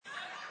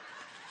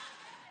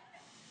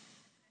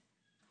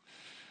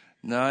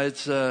No,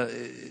 it's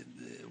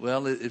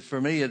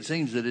for me, it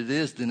seems that it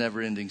is the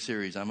never-ending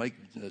series. I make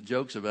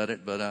jokes about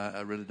it, but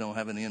I really don't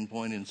have an end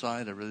point in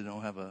sight. I really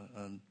don't have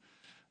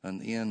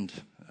an end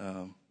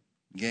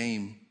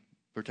game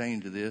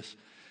pertaining to this.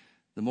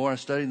 The more I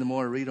study, the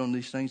more I read on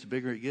these things, the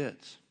bigger it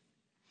gets.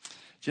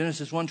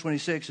 Genesis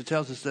 1:26, it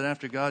tells us that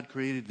after God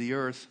created the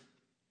earth,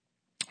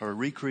 or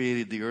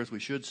recreated the earth, we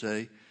should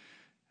say,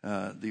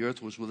 the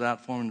earth was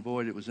without form and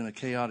void. It was in a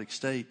chaotic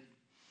state.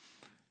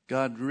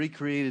 God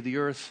recreated the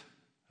earth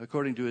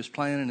according to his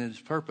plan and his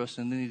purpose,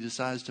 and then he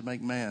decides to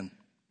make man.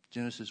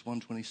 Genesis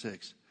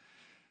 1:26.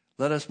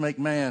 Let us make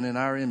man in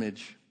our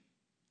image,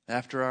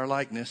 after our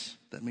likeness.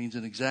 That means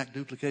an exact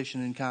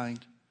duplication in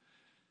kind.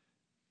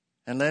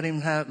 And let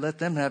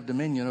them have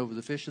dominion over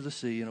the fish of the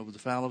sea, and over the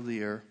fowl of the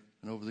air,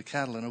 and over the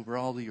cattle, and over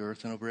all the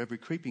earth, and over every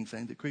creeping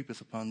thing that creepeth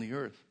upon the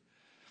earth.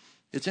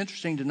 It's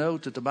interesting to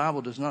note that the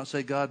Bible does not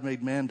say God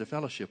made man to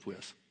fellowship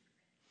with.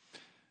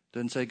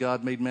 Doesn't say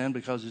God made man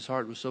because his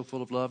heart was so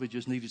full of love he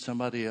just needed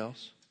somebody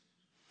else.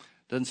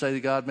 Doesn't say that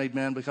God made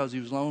man because he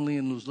was lonely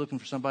and was looking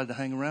for somebody to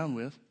hang around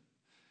with.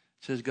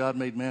 It says God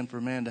made man for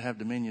man to have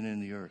dominion in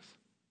the earth.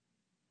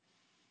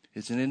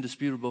 It's an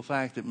indisputable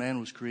fact that man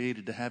was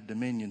created to have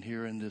dominion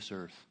here in this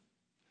earth.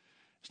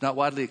 It's not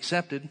widely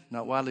accepted,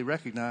 not widely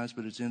recognized,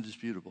 but it's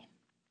indisputable.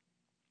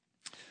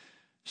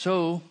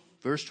 So,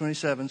 verse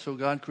 27, so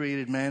God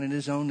created man in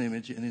his own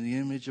image, and in the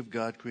image of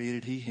God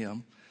created he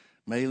him.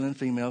 Male and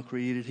female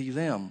created he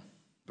them.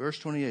 Verse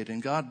 28,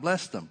 and God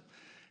blessed them.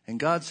 And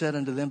God said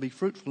unto them, be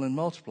fruitful and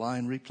multiply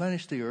and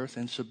replenish the earth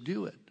and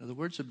subdue it. Now, the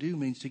word subdue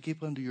means to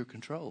keep under your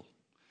control.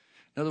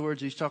 In other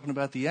words, he's talking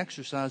about the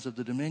exercise of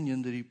the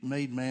dominion that he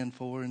made man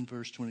for in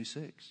verse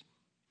 26.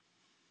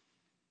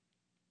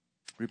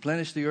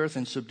 Replenish the earth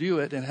and subdue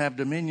it, and have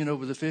dominion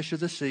over the fish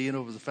of the sea, and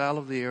over the fowl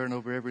of the air, and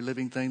over every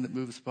living thing that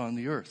moveth upon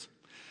the earth.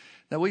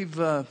 Now, we've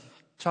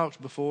talked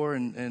before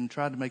and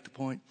tried to make the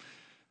point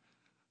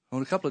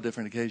on a couple of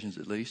different occasions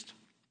at least,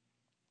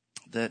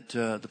 that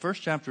the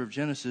first chapter of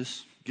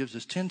Genesis gives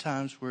us 10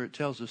 times where it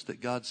tells us that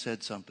God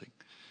said something.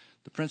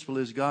 The principle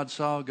is God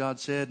saw, God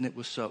said, and it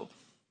was so.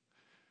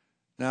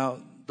 Now,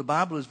 the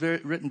Bible is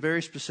written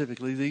very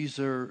specifically. These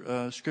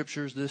are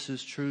scriptures. This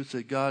is truth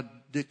that God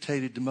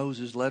dictated to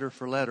Moses letter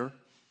for letter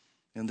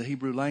in the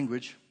Hebrew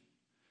language.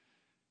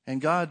 And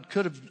God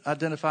could have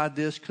identified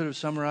this, could have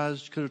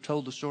summarized, could have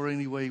told the story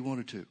any way he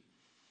wanted to.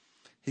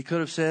 He could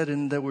have said,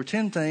 and there were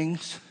 10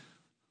 things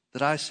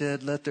that I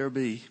said, let there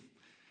be.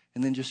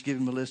 And then just give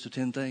him a list of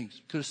 10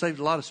 things. Could have saved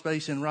a lot of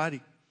space in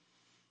writing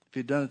if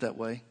he'd done it that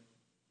way.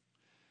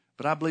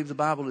 But I believe the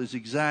Bible is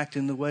exact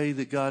in the way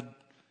that God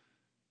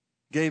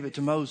gave it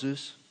to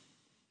Moses.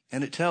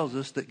 And it tells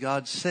us that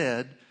God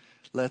said,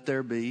 let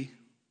there be.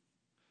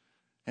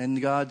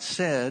 And God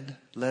said,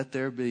 let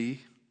there be.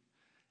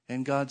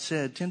 And God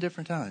said 10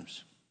 different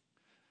times,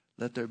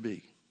 let there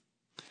be.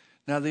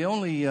 Now, the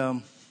only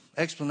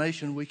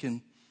explanation we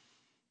can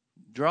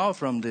draw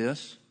from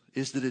this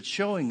is that it's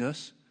showing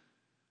us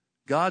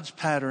God's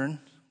pattern,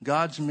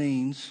 God's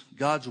means,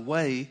 God's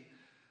way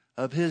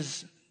of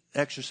his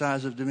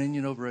exercise of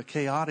dominion over a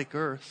chaotic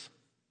earth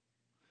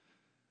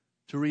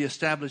to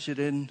reestablish it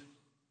in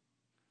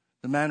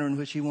the manner in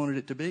which he wanted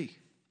it to be.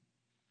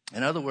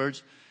 In other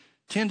words,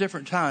 10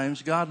 different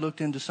times God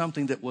looked into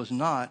something that was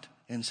not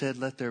and said,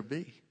 let there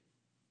be.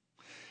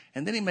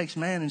 And then he makes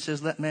man and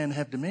says, let man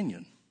have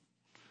dominion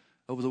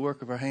over the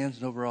work of our hands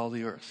and over all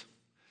the earth.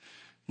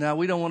 Now,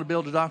 we don't want to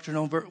build a doctrine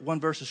on one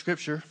verse of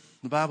Scripture.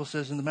 The Bible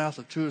says in the mouth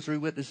of 2 or 3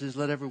 witnesses,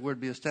 let every word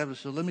be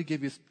established. So let me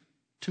give you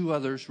 2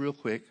 others real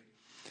quick.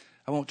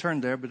 I won't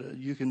turn there, but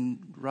you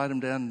can write them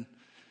down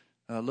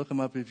and look them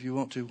up if you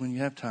want to when you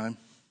have time.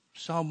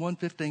 Psalm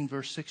 115,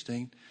 verse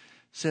 16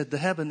 said,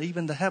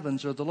 even the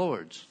heavens are the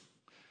Lord's,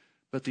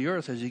 but the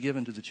earth has he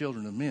given to the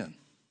children of men.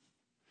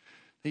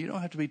 Now, you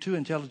don't have to be too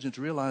intelligent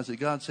to realize that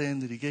God's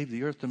saying that he gave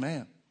the earth to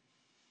man.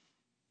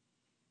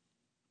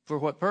 For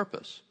what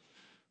purpose?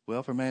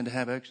 Well, for man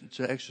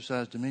to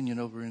exercise dominion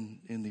over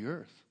in the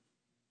earth.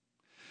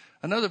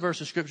 Another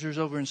verse of Scripture is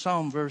over in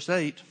Psalm verse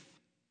 8,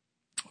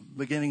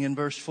 beginning in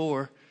verse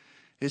 4.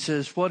 It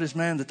says, what is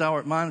man that thou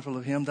art mindful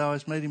of him? Thou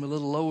hast made him a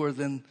little lower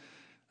than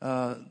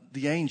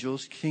the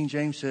angels. King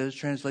James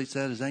translates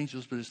that as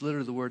angels, but it's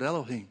literally the word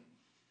Elohim,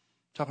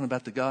 talking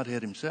about the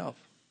Godhead himself.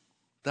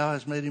 Thou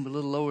hast made him a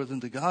little lower than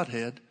the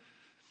Godhead,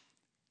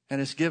 and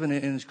hast given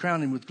it and hast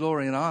crowned him with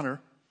glory and honor.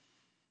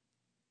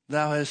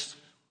 Thou hast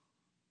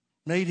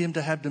made him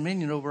to have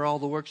dominion over all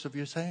the works of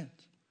his hands.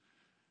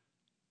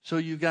 So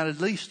you've got at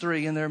least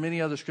 3, and there are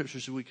many other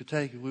scriptures that we could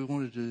take if we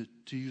wanted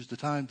to use the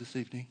time this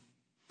evening.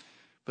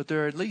 But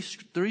there are at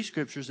least 3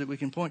 scriptures that we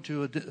can point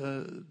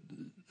to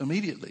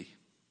immediately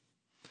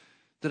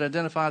that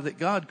identify that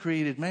God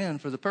created man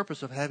for the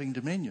purpose of having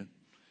dominion.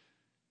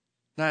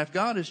 Now, if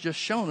God has just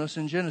shown us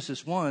in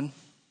Genesis 1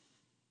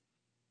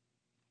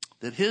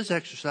 that his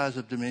exercise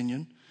of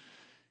dominion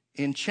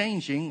in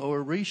changing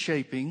or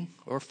reshaping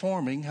or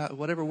forming,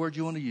 whatever word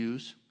you want to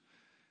use,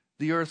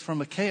 the earth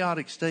from a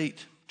chaotic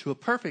state to a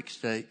perfect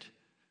state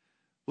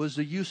was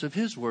the use of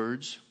his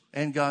words,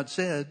 and God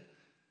said,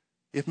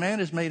 If man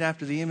is made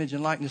after the image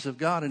and likeness of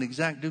God, an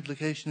exact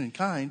duplication in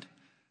kind,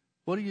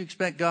 what do you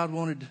expect God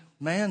wanted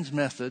man's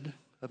method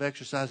of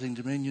exercising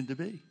dominion to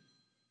be?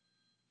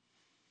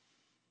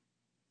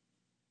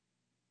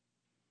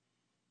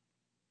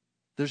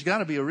 There's got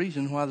to be a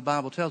reason why the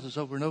Bible tells us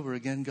over and over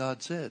again,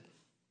 God said.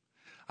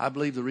 I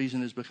believe the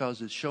reason is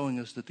because it's showing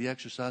us that the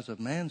exercise of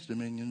man's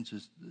dominion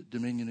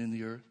in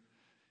the earth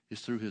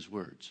is through his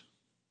words.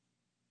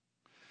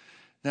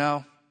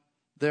 Now,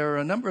 there are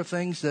a number of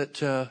things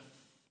that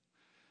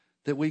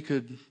we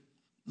could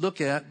look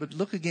at, but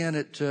look again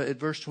at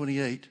verse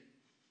 28.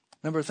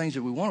 A number of things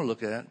that we want to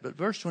look at, but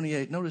verse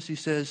 28, notice he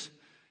says,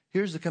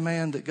 here's the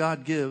command that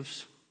God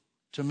gives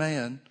to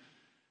man.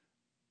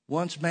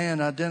 Once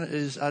man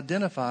is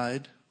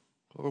identified,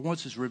 or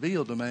once it's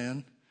revealed to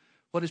man,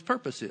 what his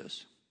purpose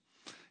is.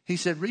 He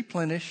said,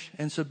 replenish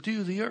and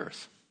subdue the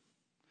earth.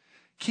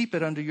 Keep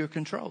it under your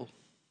control.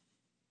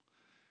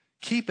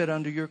 Keep it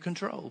under your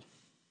control.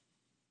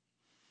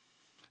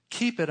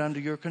 Keep it under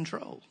your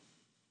control.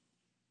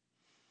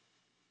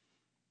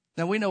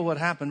 Now we know what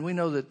happened. We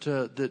know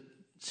that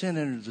sin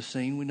entered the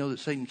scene. We know that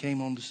Satan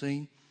came on the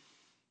scene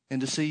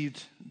and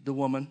deceived the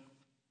woman.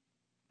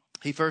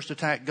 He first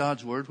attacked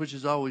God's word, which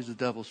is always the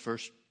devil's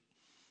first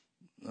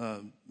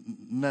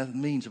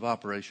means of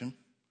operation.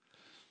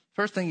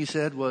 First thing he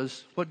said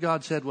was, what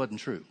God said wasn't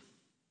true.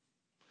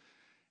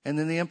 And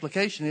then the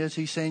implication is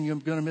he's saying you're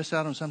going to miss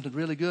out on something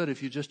really good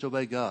if you just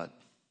obey God.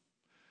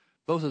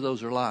 Both of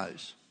those are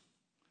lies.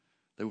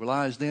 They were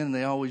lies then and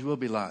they always will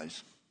be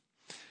lies.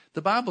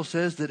 The Bible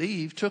says that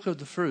Eve took of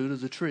the fruit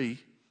of the tree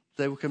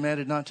they were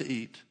commanded not to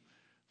eat,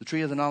 the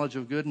tree of the knowledge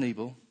of good and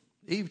evil.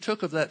 Eve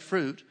took of that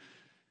fruit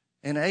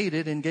and ate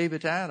it and gave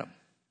it to Adam.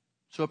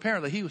 So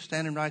apparently he was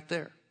standing right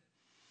there.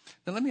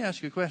 Now let me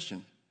ask you a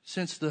question.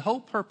 Since the whole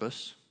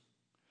purpose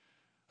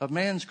of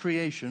man's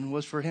creation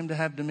was for him to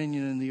have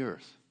dominion in the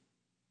earth,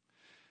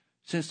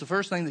 since the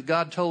first thing that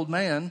God told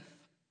man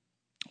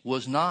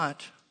was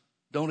not,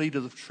 don't eat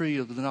of the tree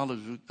of the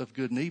knowledge of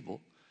good and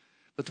evil,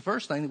 but the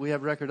first thing that we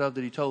have record of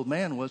that he told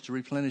man was to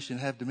replenish and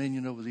have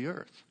dominion over the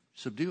earth.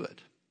 Subdue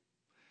it.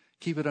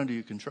 Keep it under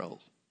your control.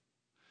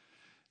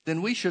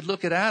 Then we should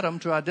look at Adam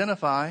to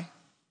identify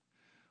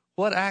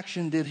what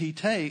action did he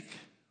take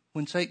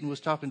when Satan was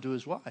talking to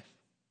his wife.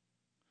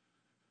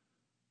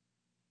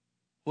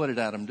 What did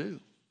Adam do?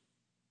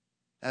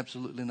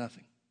 Absolutely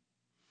nothing.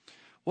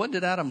 What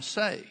did Adam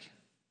say?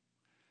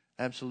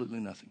 Absolutely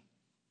nothing.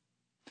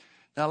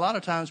 Now, a lot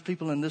of times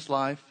people in this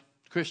life,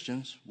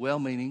 Christians,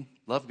 well-meaning,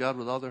 love God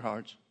with all their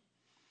hearts,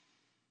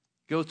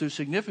 go through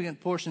significant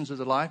portions of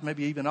their life,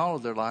 maybe even all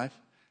of their life,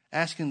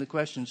 asking the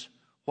questions,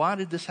 why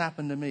did this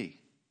happen to me?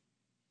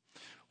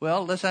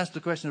 Well, let's ask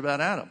the question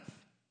about Adam.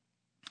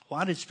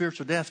 Why did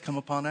spiritual death come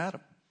upon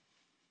Adam?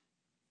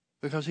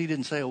 Because he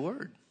didn't say a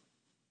word.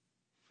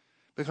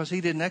 Because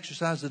he didn't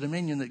exercise the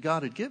dominion that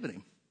God had given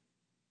him.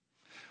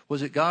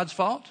 Was it God's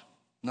fault?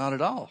 Not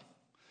at all.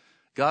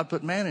 God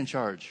put man in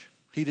charge.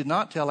 He did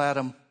not tell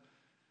Adam,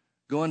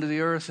 go into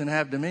the earth and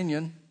have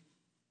dominion,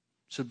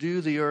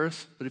 subdue the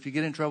earth, but if you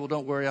get in trouble,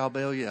 don't worry, I'll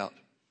bail you out.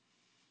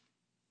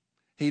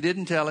 He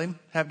didn't tell him,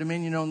 have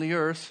dominion on the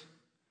earth,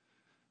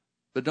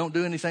 but don't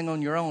do anything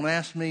on your own.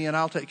 Ask me and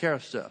I'll take care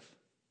of stuff.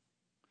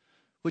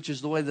 Which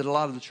is the way that a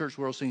lot of the church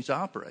world seems to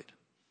operate.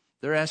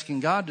 They're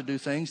asking God to do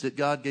things that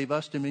God gave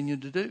us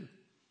dominion to do.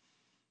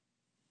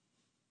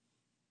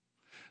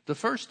 The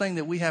first thing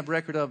that we have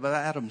record of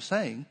Adam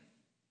saying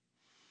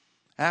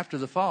after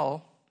the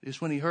fall is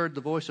when he heard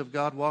the voice of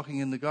God walking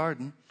in the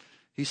garden.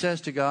 He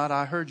says to God,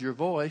 I heard your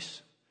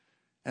voice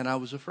and I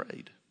was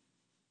afraid.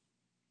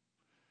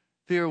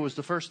 Fear was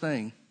the first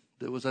thing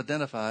that was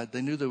identified.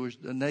 They knew they were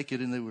naked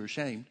and they were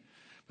ashamed.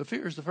 But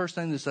fear is the first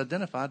thing that's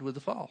identified with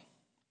the fall.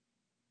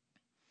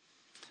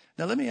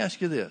 Now let me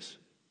ask you this.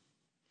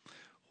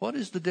 What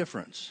is the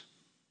difference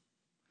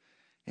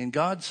in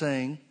God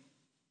saying,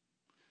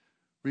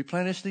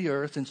 replenish the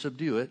earth and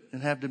subdue it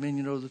and have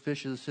dominion over the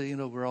fish of the sea and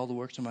over all the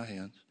works of my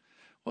hands?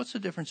 What's the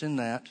difference in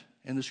that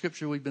and the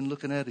scripture we've been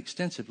looking at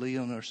extensively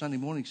on our Sunday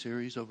morning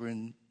series over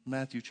in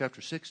Matthew chapter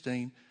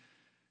 16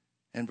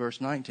 and verse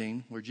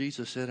 19, where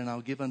Jesus said, and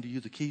I'll give unto you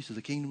the keys of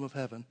the kingdom of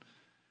heaven,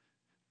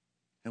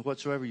 and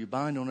whatsoever you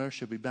bind on earth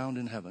shall be bound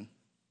in heaven,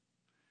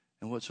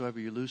 and whatsoever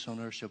you loose on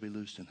earth shall be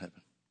loosed in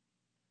heaven.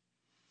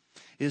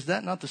 Is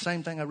that not the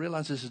same thing? I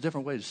realize this is a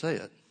different way to say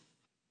it.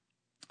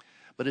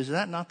 But is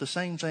that not the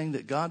same thing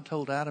that God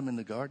told Adam in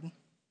the garden?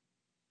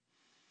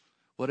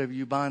 Whatever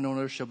you bind on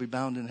earth shall be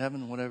bound in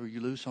heaven, and whatever you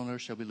loose on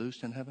earth shall be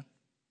loosed in heaven.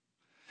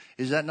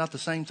 Is that not the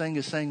same thing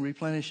as saying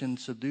replenish and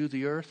subdue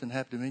the earth and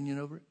have dominion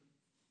over it?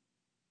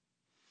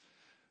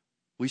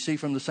 We see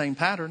from the same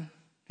pattern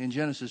in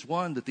Genesis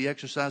 1 that the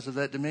exercise of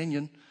that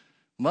dominion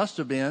must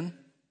have been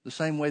the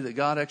same way that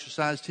God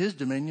exercised his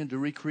dominion to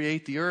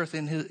recreate the earth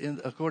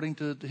according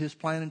to his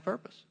plan and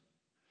purpose,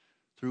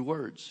 through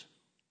words.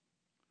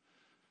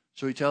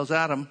 So he tells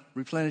Adam,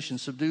 replenish and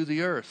subdue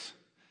the earth.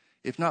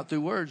 If not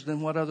through words,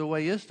 then what other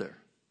way is there?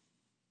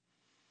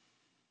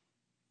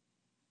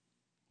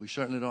 We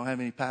certainly don't have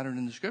any pattern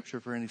in the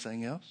scripture for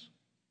anything else.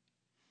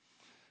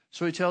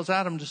 So he tells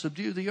Adam to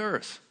subdue the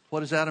earth. What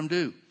does Adam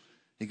do?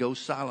 He goes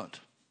silent.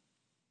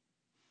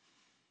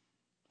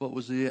 What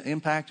was the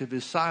impact of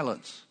his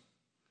silence?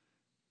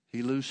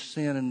 He loosed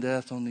sin and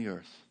death on the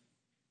earth.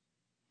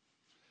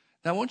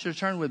 Now I want you to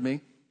turn with me.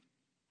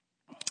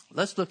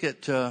 Let's look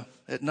at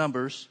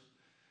Numbers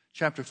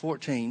chapter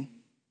 14.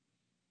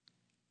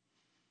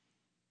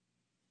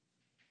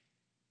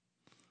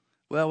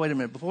 Well, wait a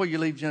minute. Before you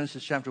leave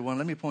Genesis chapter 1,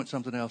 let me point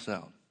something else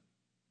out.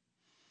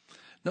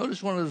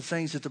 Notice one of the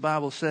things that the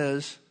Bible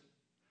says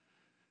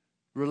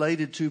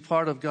related to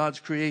part of God's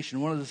creation.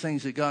 One of the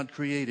things that God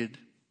created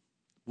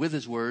with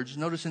his words.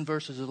 Notice in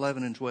verses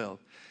 11 and 12.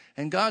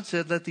 And God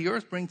said, let the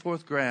earth bring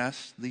forth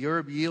grass, the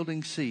herb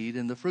yielding seed,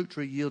 and the fruit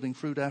tree yielding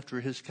fruit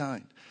after his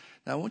kind.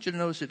 Now I want you to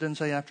notice it doesn't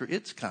say after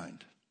its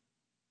kind.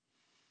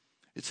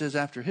 It says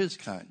after his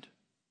kind.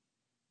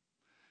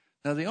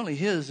 Now the only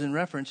his in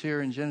reference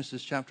here in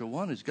Genesis chapter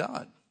 1 is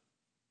God.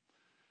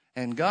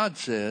 And God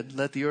said,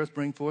 let the earth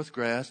bring forth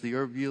grass, the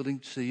herb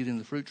yielding seed, and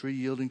the fruit tree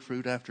yielding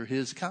fruit after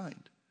his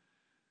kind.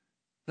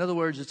 In other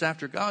words, it's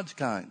after God's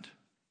kind.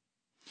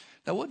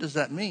 Now what does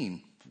that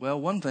mean?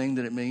 Well, one thing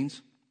that it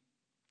means,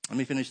 let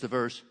me finish the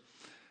verse.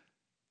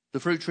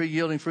 The fruit tree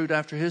yielding fruit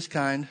after his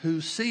kind,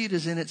 whose seed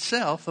is in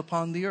itself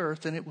upon the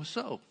earth, and it was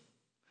so.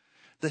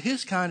 The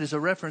his kind is a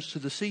reference to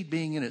the seed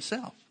being in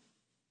itself.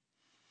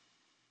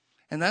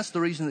 And that's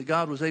the reason that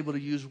God was able to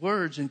use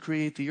words and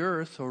create the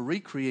earth, or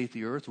recreate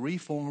the earth,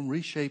 reform,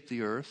 reshape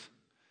the earth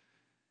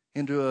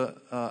into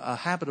a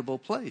habitable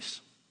place.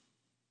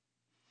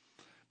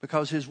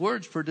 Because his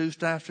words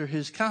produced after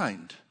his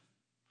kind.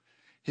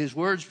 His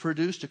words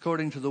produced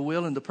according to the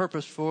will and the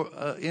purpose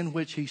in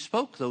which he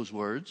spoke those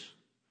words.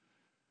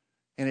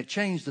 And it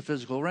changed the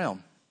physical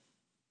realm.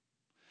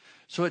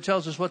 So it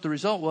tells us what the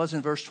result was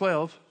in verse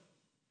 12.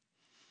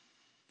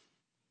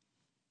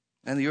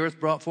 And the earth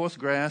brought forth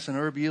grass and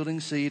herb yielding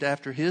seed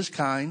after his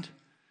kind,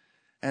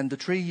 and the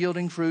tree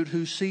yielding fruit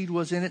whose seed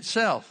was in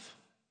itself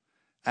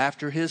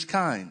after his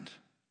kind.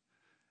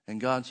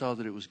 And God saw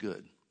that it was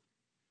good.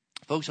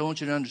 Folks, I want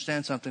you to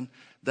understand something.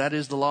 That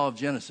is the law of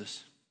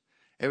Genesis.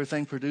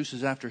 Everything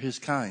produces after his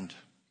kind.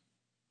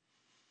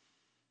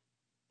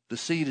 The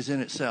seed is in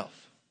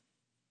itself.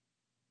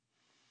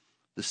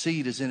 The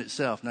seed is in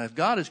itself. Now, if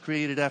God is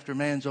created after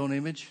man's own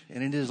image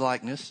and in his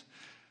likeness,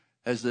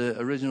 as the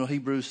original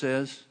Hebrew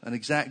says, an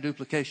exact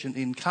duplication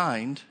in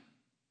kind,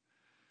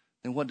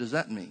 then what does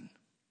that mean?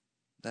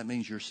 That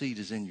means your seed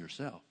is in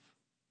yourself.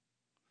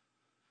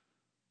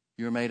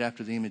 You're made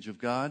after the image of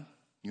God.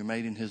 You're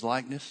made in his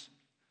likeness.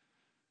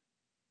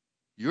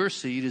 Your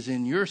seed is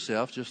in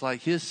yourself, just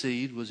like his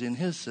seed was in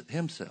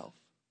himself.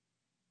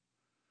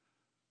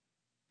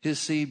 His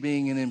seed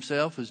being in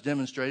himself is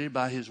demonstrated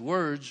by his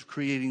words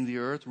creating the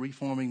earth,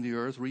 reforming the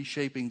earth,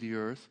 reshaping the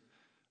earth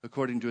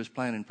according to his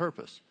plan and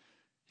purpose.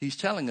 He's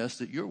telling us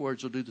that your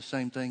words will do the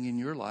same thing in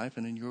your life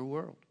and in your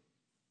world.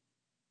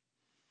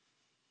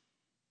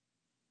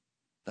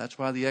 That's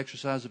why the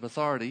exercise of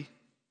authority,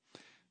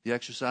 the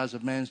exercise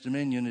of man's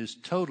dominion, is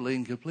totally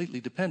and completely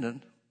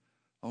dependent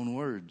on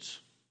words.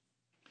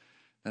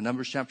 Now,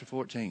 Numbers chapter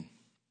 14.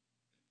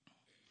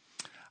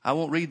 I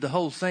won't read the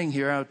whole thing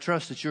here. I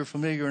trust that you're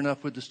familiar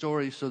enough with the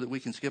story so that we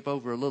can skip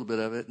over a little bit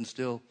of it and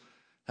still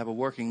have a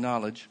working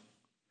knowledge.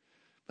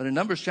 But in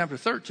Numbers chapter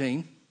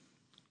 13,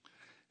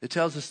 it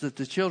tells us that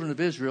the children of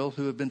Israel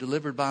who have been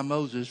delivered by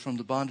Moses from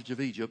the bondage of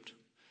Egypt,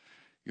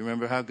 you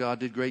remember how God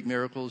did great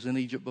miracles in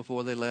Egypt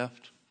before they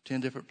left? 10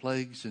 different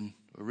plagues,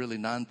 or really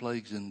 9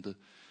 plagues, and the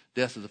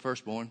death of the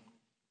firstborn.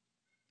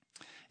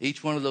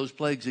 Each one of those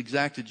plagues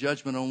exacted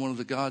judgment on one of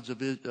the gods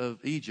of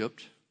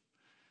Egypt.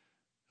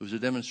 It was a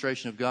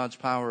demonstration of God's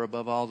power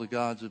above all the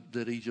gods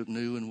that Egypt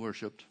knew and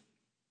worshipped.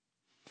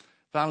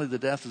 Finally, the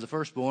death of the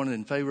firstborn,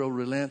 and Pharaoh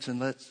relents and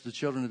lets the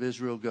children of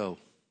Israel go.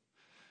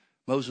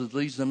 Moses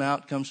leads them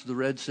out, comes to the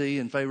Red Sea,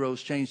 and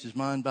Pharaoh's changed his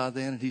mind by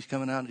then, and he's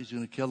coming out and he's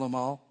going to kill them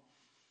all.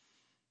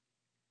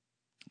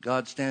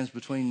 God stands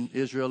between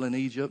Israel and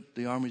Egypt,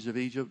 the armies of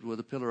Egypt, with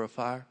a pillar of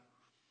fire.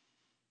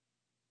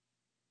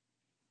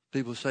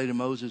 People say to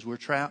Moses, we're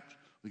trapped.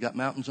 We've got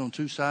mountains on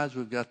 2 sides.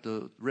 We've got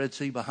the Red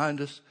Sea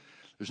behind us.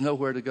 There's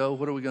nowhere to go.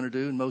 What are we going to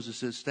do? And Moses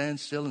says, stand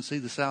still and see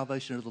the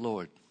salvation of the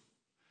Lord.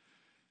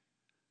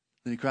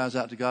 Then he cries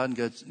out to God,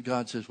 and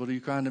God says, what are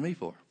you crying to me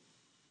for?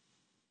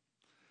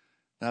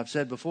 Now, I've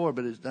said before,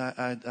 but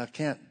I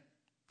can't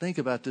think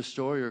about this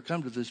story or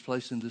come to this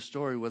place in this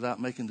story without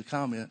making the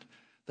comment,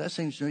 that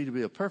seems to me to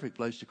be a perfect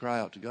place to cry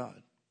out to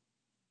God.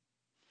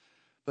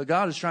 But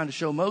God is trying to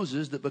show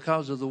Moses that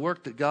because of the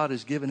work that God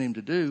has given him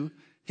to do,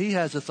 he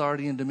has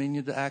authority and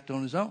dominion to act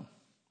on his own.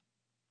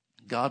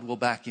 God will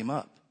back him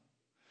up.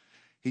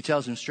 He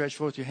tells him, stretch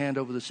forth your hand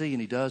over the sea,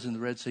 and he does, and the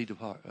Red Sea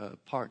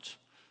parts.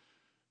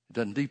 It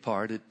doesn't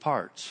depart, it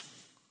parts.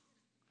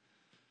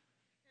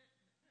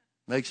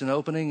 Makes an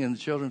opening, and the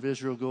children of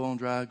Israel go on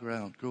dry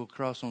ground, go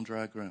across on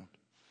dry ground.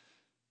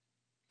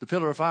 The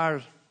pillar of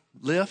fire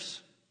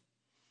lifts.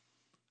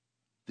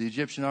 The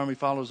Egyptian army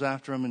follows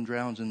after them and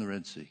drowns in the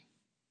Red Sea.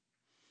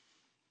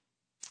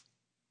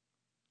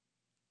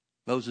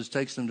 Moses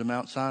takes them to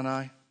Mount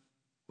Sinai,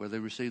 where they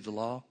receive the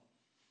law.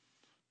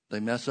 They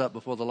mess up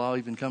before the law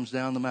even comes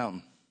down the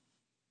mountain.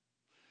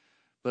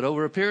 But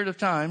over a period of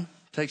time,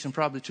 takes them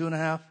probably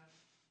 2.5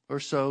 or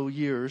so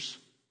years,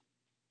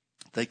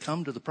 they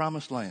come to the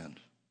promised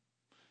land.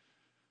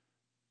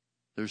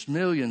 There's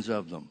millions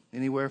of them,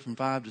 anywhere from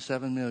 5 to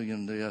 7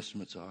 million, the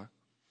estimates are.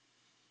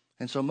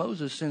 And so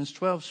Moses sends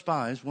 12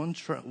 spies, one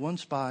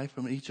member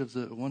from each of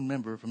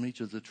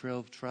the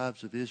 12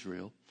 tribes of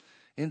Israel,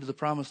 into the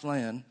promised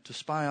land to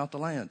spy out the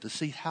land, to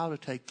see how to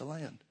take the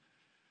land.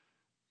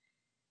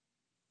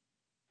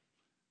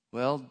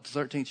 Well, the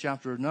 13th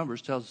chapter of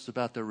Numbers tells us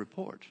about their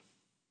report.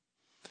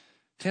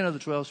 10 of the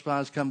 12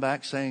 spies come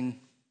back saying,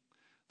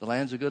 the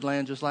land's a good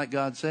land just like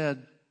God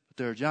said, but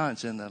there are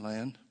giants in that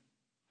land,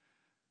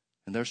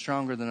 and they're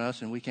stronger than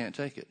us, and we can't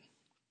take it.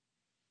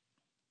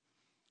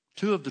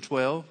 2 of the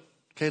 12,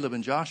 Caleb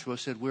and Joshua,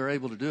 said we're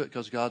able to do it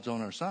because God's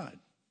on our side.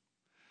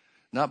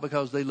 Not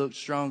because they looked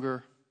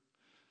stronger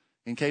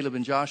in Caleb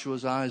and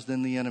Joshua's eyes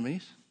than the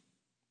enemies.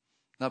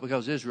 Not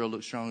because Israel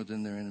looked stronger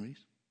than their enemies.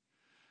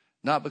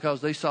 Not because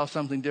they saw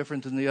something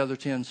different than the other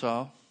 10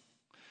 saw.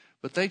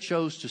 But they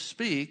chose to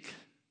speak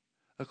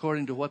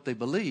according to what they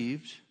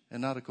believed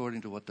and not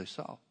according to what they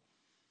saw.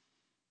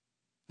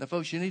 Now,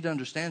 folks, you need to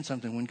understand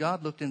something. When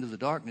God looked into the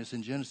darkness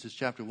in Genesis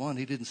chapter 1,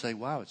 he didn't say,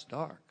 wow, it's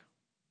dark.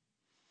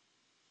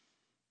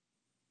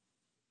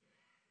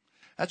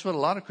 That's what a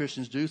lot of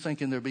Christians do,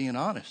 thinking they're being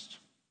honest.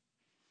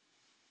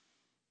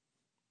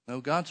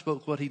 No, God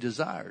spoke what he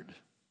desired.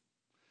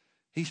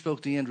 He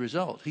spoke the end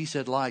result. He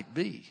said, light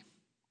be.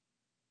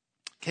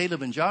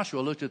 Caleb and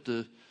Joshua looked at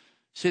the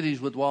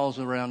cities with walls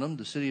around them,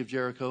 the city of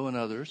Jericho and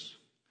others.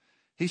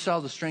 He saw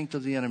the strength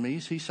of the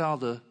enemies. He saw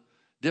the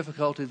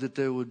difficulty that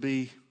there would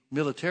be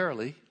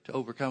militarily to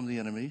overcome the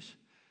enemies.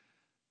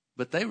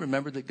 But they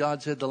remembered that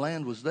God said the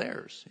land was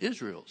theirs,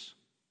 Israel's.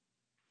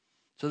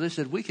 So they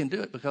said, we can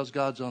do it because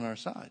God's on our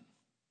side.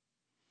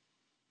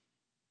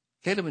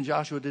 Caleb and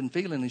Joshua didn't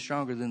feel any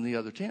stronger than the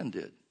other 10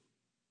 did.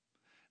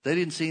 They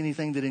didn't see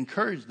anything that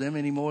encouraged them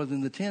any more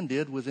than the 10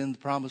 did within the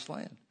promised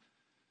land.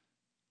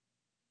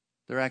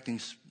 They're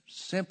acting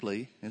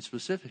simply and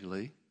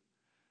specifically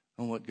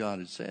on what God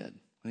had said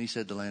when he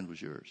said the land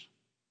was yours.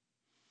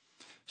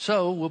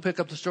 So we'll pick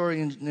up the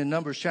story in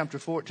Numbers chapter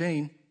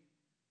 14.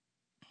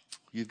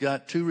 You've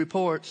got 2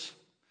 reports.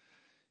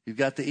 You've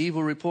got the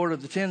evil report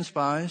of the 10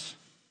 spies.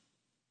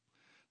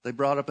 They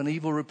brought up an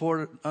evil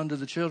report unto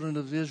the children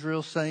of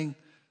Israel, saying,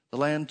 the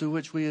land through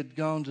which we had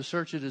gone to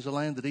search it is a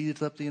land that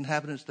eateth up the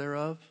inhabitants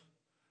thereof.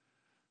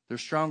 They're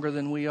stronger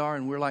than we are,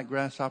 and we're like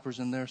grasshoppers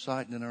in their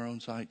sight and in our own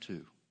sight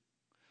too.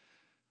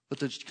 But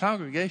the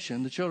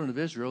congregation, the children of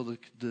Israel,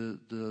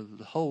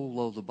 the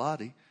whole of the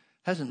body,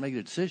 hasn't made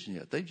a decision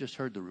yet. They've just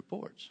heard the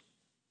reports.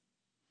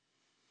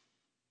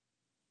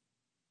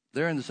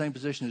 They're in the same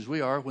position as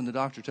we are when the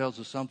doctor tells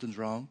us something's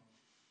wrong,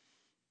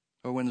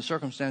 or when the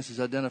circumstances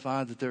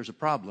identify that there's a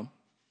problem.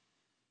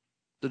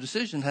 The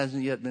decision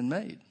hasn't yet been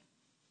made.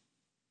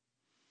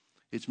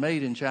 It's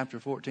made in chapter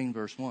 14,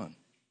 verse 1.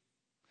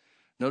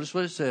 Notice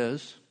what it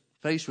says.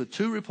 Faced with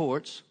 2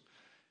 reports,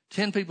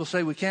 10 people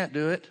say we can't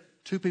do it,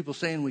 2 people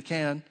saying we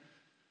can.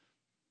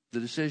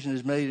 The decision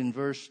is made in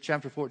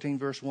chapter 14,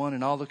 verse 1,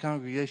 and all the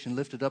congregation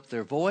lifted up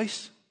their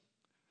voice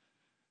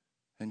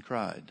and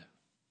cried.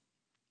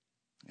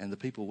 And the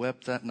people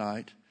wept that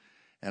night.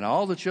 And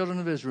all the children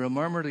of Israel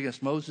murmured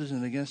against Moses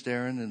and against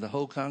Aaron, and the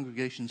whole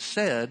congregation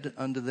said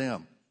unto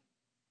them.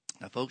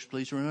 Now, folks,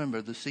 please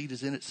remember, the seed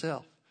is in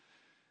itself.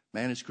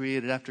 Man is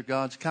created after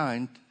God's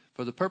kind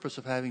for the purpose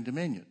of having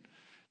dominion.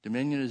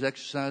 Dominion is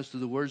exercised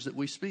through the words that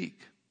we speak.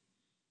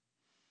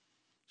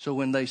 So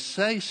when they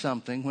say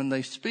something, when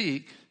they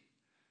speak,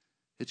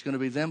 it's going to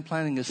be them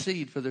planting a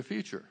seed for their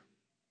future,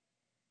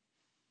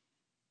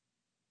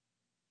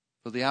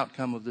 for the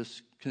outcome of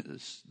this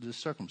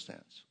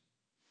circumstance.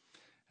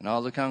 And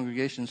all the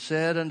congregation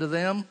said unto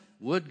them,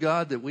 would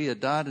God that we had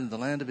died in the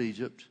land of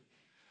Egypt,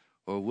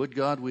 or would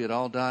God we had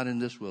all died in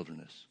this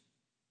wilderness.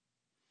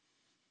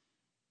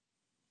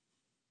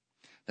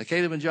 Now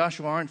Caleb and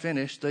Joshua aren't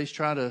finished. They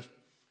try to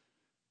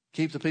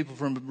keep the people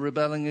from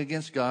rebelling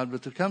against God,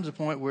 but there comes a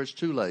point where it's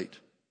too late.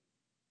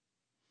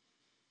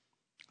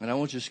 And I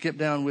want you to skip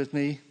down with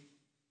me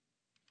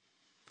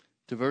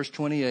to verse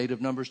 28 of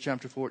Numbers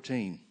chapter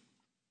 14.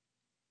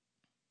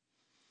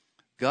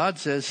 God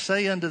says,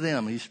 say unto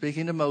them, he's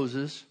speaking to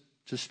Moses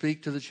to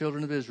speak to the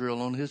children of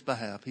Israel on his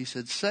behalf. He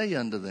said, say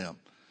unto them,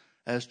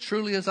 as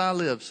truly as I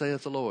live,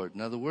 saith the Lord.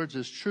 Now the words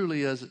as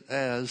truly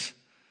as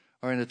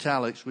are in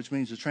italics, which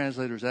means the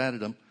translators added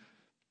them.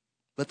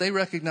 But they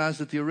recognize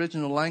that the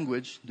original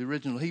language, the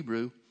original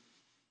Hebrew,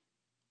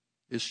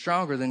 is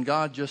stronger than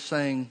God just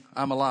saying,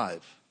 I'm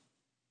alive.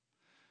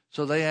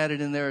 So they added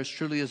in there, as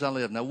truly as I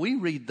live. Now we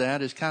read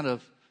that as kind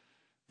of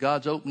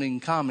God's opening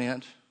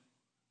comment.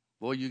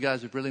 Boy, you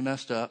guys have really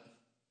messed up.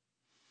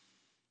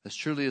 As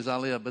truly as I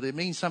live. But it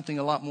means something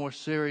a lot more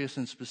serious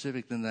and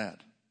specific than that.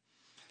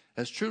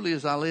 As truly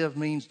as I live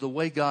means the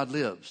way God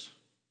lives.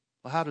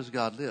 Well, how does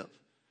God live?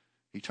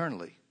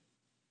 Eternally.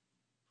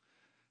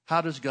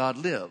 How does God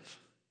live?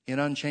 In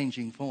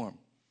unchanging form.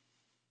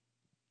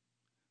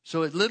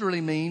 So it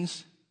literally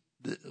means,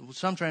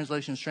 some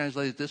translations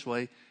translate it this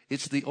way,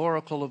 it's the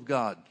oracle of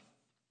God.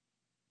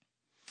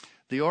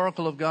 The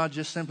oracle of God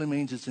just simply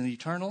means it's an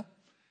eternal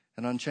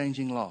and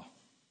unchanging law.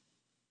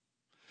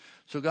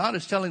 So God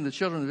is telling the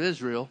children of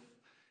Israel,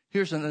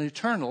 here's an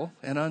eternal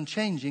and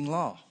unchanging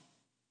law.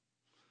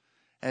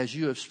 As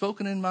you have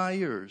spoken in my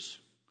ears,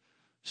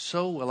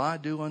 so will I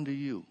do unto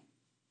you.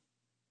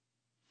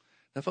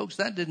 Now, folks,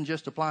 that didn't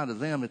just apply to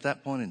them at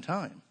that point in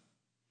time.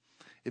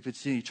 If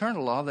it's an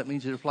eternal law, that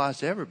means it applies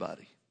to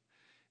everybody.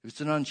 If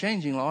it's an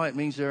unchanging law, it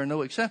means there are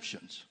no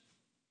exceptions.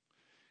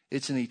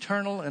 It's an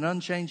eternal and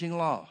unchanging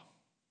law.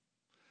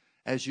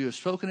 As you have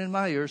spoken in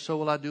my ears, so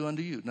will I do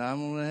unto you. Now, I'm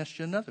going to ask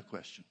you another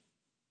question.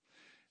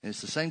 And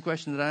it's the same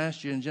question that I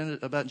asked you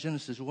about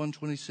Genesis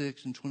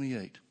 1:26 and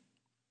 28.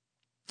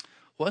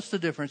 What's the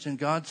difference in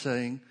God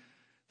saying,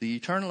 the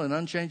eternal and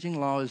unchanging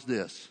law is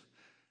this: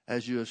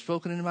 as you have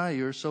spoken in my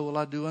ears, so will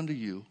I do unto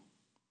you?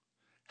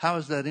 How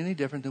is that any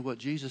different than what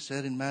Jesus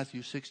said in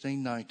Matthew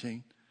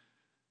 16:19?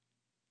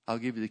 I'll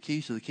give you the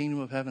keys to the kingdom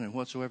of heaven, and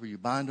whatsoever you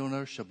bind on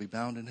earth shall be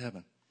bound in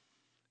heaven,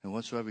 and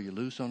whatsoever you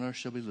loose on earth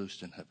shall be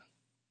loosed in heaven.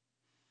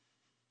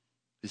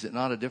 Is it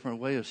not a different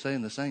way of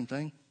saying the same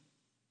thing?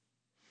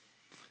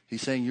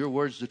 He's saying your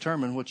words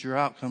determine what your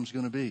outcome's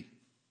going to be.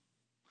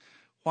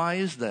 Why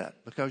is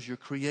that? Because you're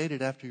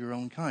created after your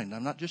own kind.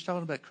 I'm not just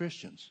talking about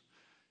Christians.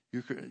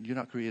 You're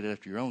not created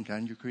after your own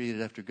kind. You're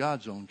created after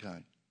God's own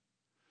kind.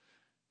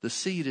 The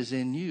seed is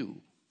in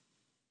you.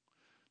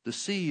 The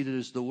seed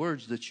is the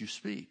words that you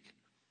speak.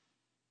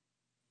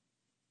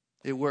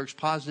 It works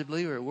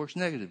positively or it works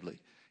negatively.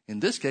 In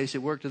this case,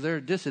 it worked to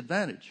their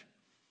disadvantage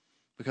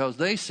because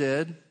they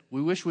said,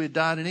 we wish we had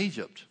died in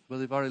Egypt. Well,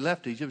 they've already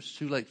left Egypt. It's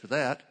too late for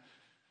that.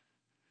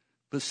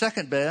 But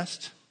second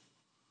best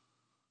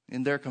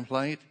in their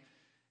complaint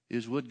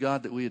is, would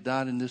God that we had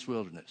died in this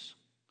wilderness.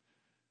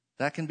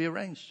 That can be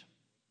arranged.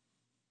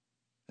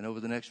 And over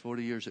the next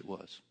 40 years it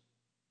was.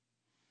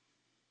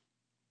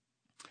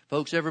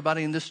 Folks,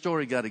 everybody in this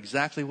story got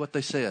exactly what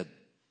they said.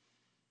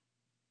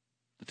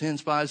 The 10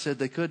 spies said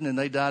they couldn't, and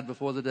they died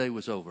before the day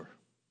was over.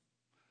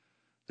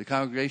 The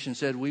congregation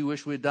said, we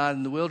wish we had died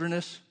in the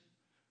wilderness.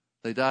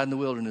 They died in the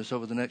wilderness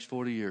over the next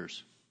 40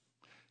 years.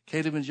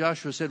 Caleb and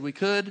Joshua said we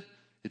could.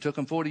 It took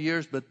them 40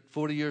 years, but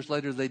 40 years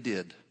later they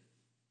did.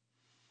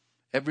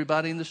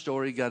 Everybody in the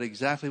story got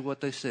exactly what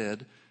they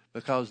said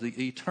because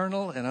the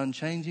eternal and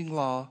unchanging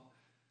law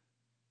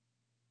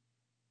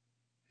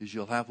is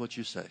you'll have what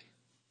you say.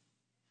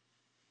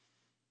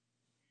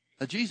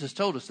 Now, Jesus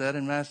told us that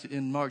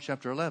in Mark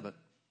chapter 11.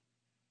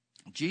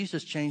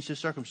 Jesus changed his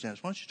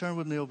circumstance. Why don't you turn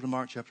with me over to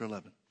Mark chapter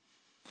 11?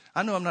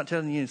 I know I'm not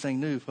telling you anything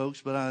new,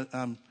 folks, but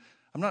I'm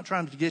not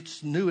trying to get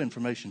new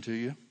information to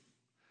you.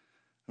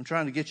 I'm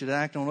trying to get you to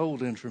act on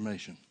old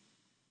information.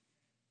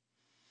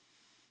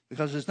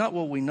 Because it's not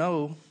what we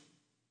know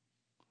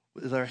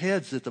with our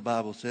heads that the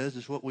Bible says.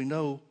 It's what we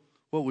know.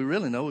 What we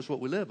really know is what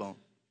we live on.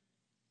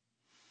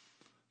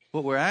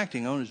 What we're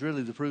acting on is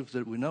really the proof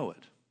that we know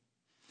it.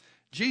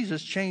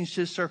 Jesus changed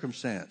his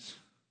circumstance.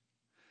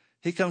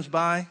 He comes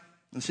by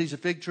and sees a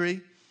fig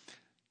tree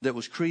that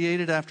was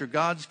created after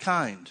God's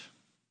kind.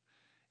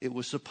 It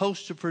was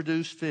supposed to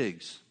produce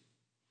figs,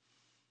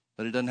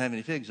 but it doesn't have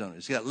any figs on it.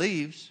 It's got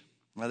leaves.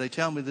 Now, they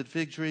tell me that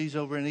fig trees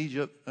over in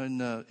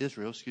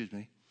Israel,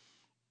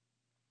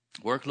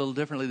 work a little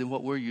differently than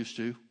what we're used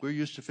to. We're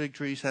used to fig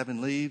trees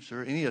having leaves,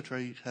 or any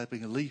tree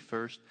having a leaf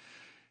first,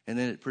 and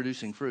then it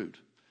producing fruit.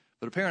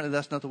 But apparently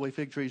that's not the way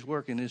fig trees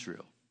work in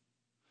Israel.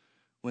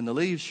 When the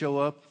leaves show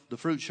up, the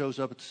fruit shows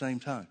up at the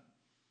same time.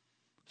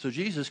 So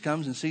Jesus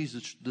comes and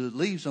sees the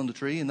leaves on the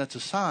tree, and that's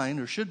a sign,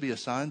 or should be a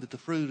sign, that the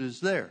fruit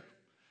is there.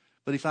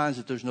 But he finds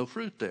that there's no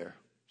fruit there.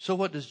 So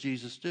what does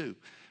Jesus do?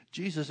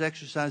 Jesus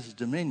exercises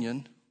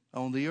dominion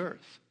on the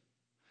earth.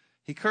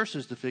 He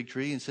curses the fig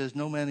tree and says,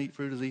 no man eat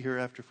fruit of thee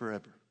hereafter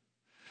forever.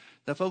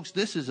 Now, folks,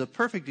 this is a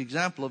perfect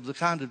example of the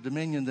kind of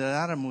dominion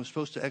that Adam was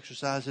supposed to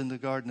exercise in the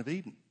Garden of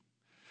Eden.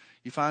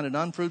 You find an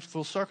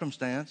unfruitful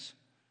circumstance,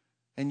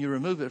 and you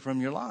remove it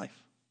from your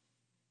life.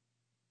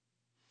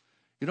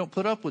 You don't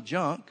put up with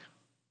junk.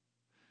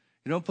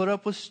 You don't put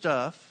up with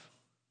stuff.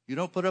 You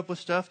don't put up with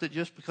stuff that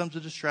just becomes a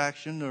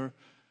distraction or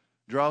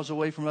draws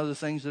away from other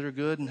things that are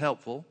good and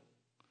helpful.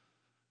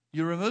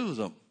 You remove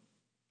them.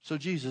 So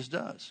Jesus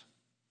does.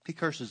 He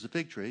curses the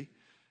fig tree.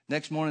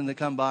 Next morning they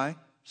come by,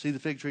 see the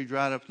fig tree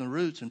dried up from the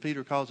roots, and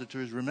Peter calls it to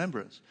his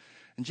remembrance.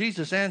 And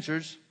Jesus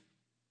answers,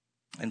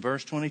 in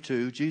verse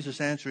 22, Jesus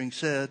answering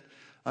said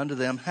unto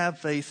them, have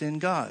faith in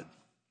God.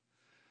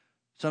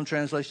 Some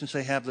translations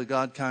say have the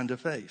God kind of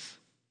faith.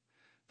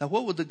 Now,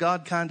 what would the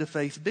God kind of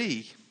faith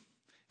be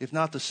if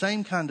not the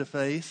same kind of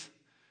faith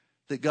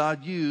that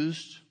God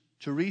used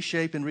to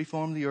reshape and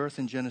reform the earth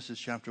in Genesis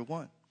chapter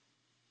 1?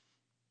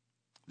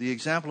 The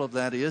example of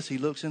that is he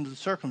looks into the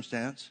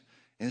circumstance.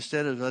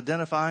 Instead of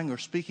identifying or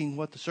speaking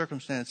what the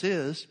circumstance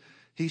is,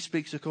 he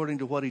speaks according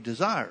to what he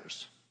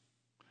desires.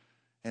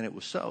 And it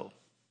was so.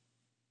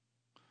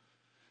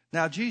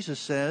 Now, Jesus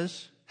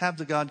says, have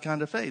the God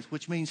kind of faith,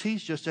 which means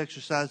he's just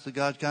exercised the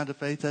God kind of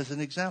faith as an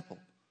example.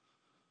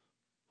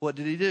 what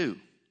did he do?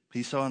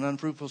 He saw an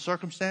unfruitful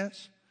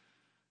circumstance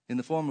in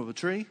the form of a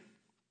tree.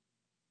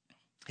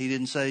 He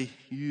didn't say,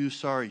 you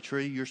sorry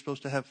tree, you're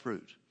supposed to have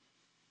fruit.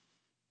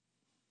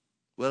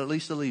 Well, at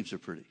least the leaves are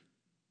pretty.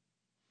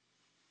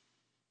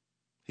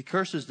 He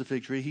curses the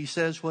fig tree. He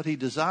says what he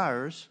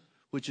desires,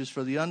 which is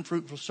for the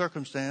unfruitful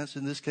circumstance,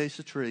 in this case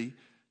a tree,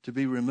 to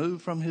be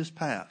removed from his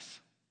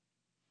path.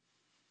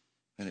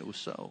 And it was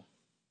so.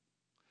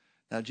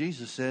 Now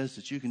Jesus says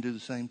that you can do the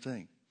same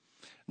thing.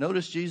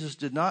 Notice Jesus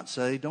did not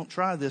say, don't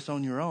try this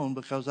on your own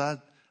because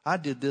I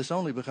did this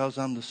only because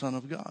I'm the Son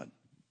of God.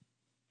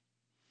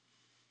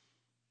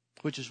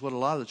 Which is what a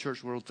lot of the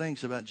church world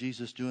thinks about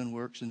Jesus doing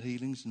works and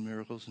healings and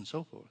miracles and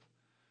so forth.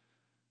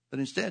 But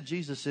instead,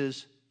 Jesus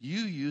says,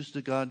 you use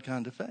the God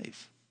kind of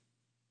faith.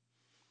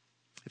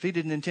 If he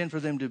didn't intend for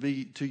them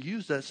to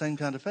use that same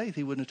kind of faith,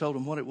 he wouldn't have told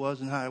them what it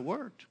was and how it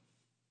worked.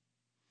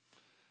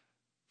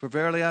 For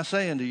verily I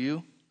say unto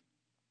you,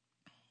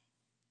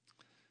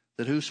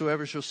 that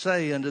whosoever shall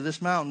say unto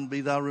this mountain,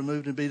 be thou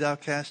removed and be thou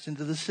cast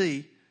into the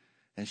sea,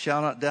 and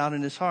shall not doubt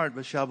in his heart,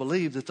 but shall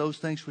believe that those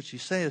things which he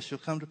saith shall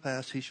come to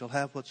pass, he shall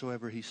have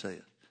whatsoever he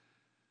saith.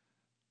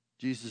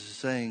 Jesus is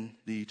saying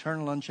the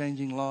eternal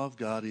unchanging law of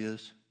God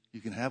is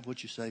you can have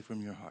what you say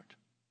from your heart.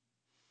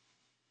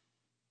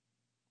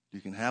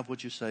 You can have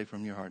what you say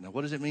from your heart. Now,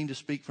 what does it mean to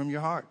speak from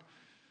your heart?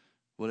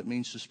 Well, it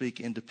means to speak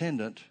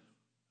independent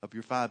of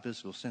your five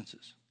physical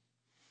senses.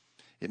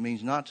 It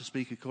means not to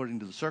speak according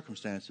to the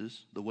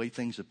circumstances, the way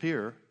things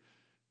appear,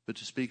 but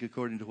to speak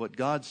according to what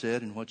God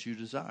said and what you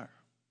desire.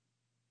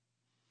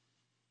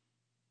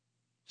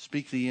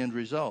 Speak the end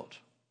result.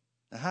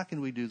 Now, how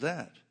can we do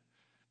that?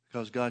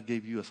 Because God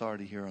gave you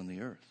authority here on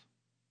the earth.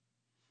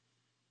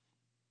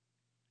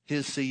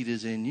 His seed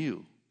is in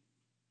you.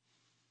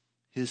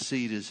 His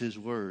seed is his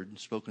word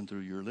spoken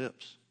through your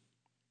lips.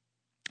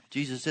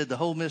 Jesus said the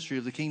whole mystery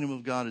of the kingdom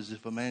of God is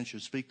if a man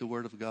should speak the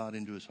word of God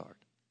into his heart.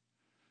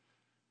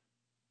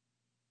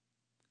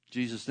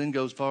 Jesus then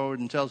goes forward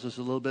and tells us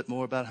a little bit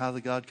more about how the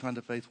God kind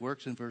of faith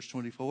works in verse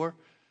 24.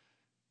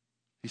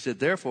 He said,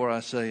 therefore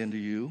I say unto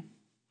you,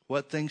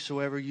 what things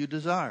soever you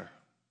desire.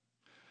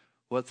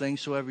 What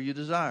things soever you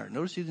desire.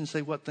 Notice he didn't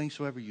say what things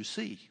soever you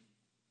see.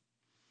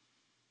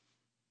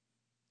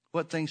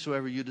 What things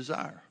soever you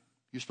desire.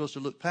 You're supposed to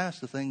look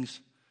past the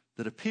things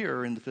that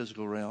appear in the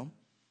physical realm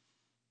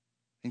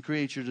and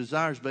create your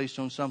desires based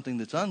on something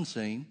that's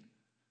unseen,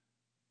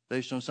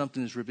 based on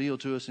something that's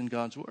revealed to us in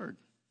God's word.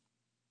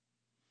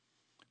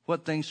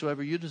 What things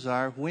soever you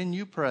desire, when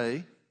you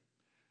pray,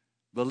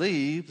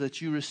 believe that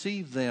you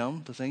receive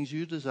them, the things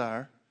you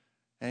desire,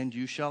 and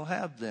you shall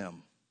have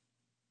them.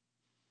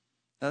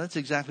 Now that's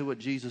exactly what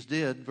Jesus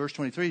did. Verse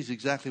 23 is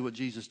exactly what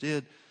Jesus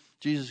did.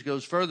 Jesus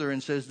goes further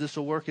and says this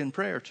will work in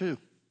prayer too.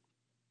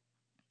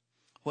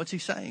 What's he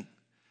saying?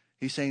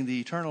 He's saying the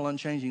eternal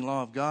unchanging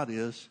law of God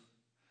is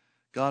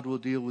God will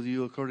deal with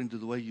you according to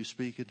the way you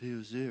speak into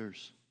his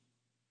ears.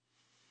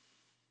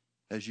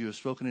 As you have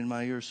spoken in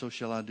my ears, so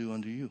shall I do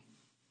unto you.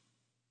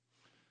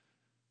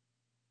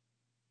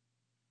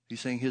 He's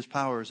saying his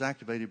power is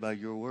activated by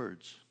your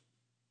words.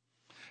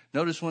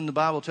 Notice when the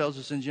Bible tells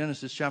us in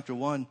Genesis chapter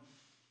 1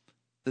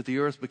 that the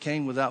earth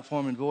became without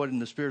form and void and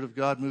the Spirit of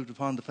God moved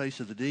upon the face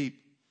of the deep,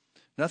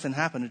 nothing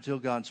happened until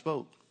God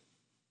spoke.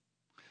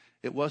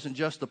 It wasn't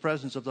just the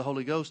presence of the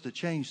Holy Ghost that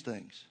changed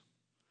things.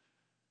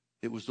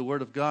 It was the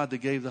Word of God that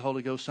gave the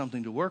Holy Ghost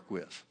something to work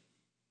with.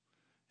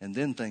 And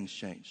then things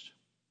changed.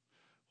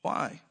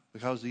 Why?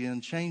 Because the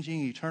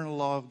unchanging eternal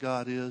law of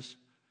God is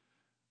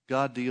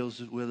God deals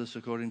with us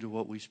according to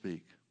what we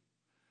speak.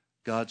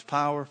 God's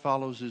power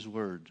follows his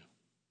word.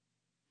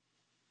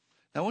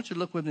 Now I want you to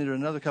look with me to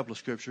another couple of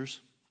scriptures.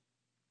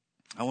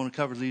 I want to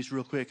cover these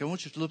real quick. I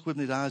want you to look with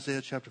me to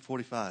Isaiah chapter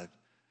 45.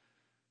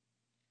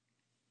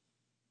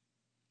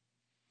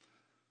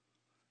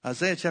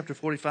 Isaiah chapter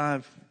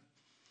 45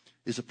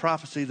 is a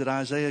prophecy that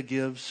Isaiah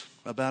gives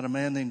about a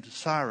man named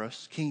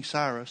Cyrus, King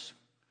Cyrus,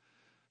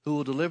 who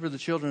will deliver the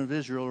children of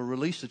Israel or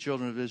release the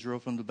children of Israel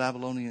from the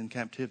Babylonian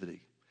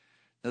captivity.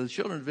 Now, the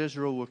children of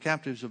Israel were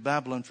captives of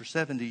Babylon for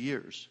 70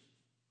 years.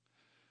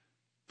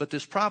 But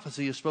this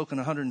prophecy is spoken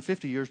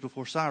 150 years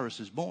before Cyrus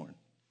is born.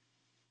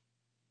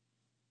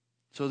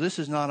 So this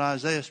is not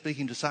Isaiah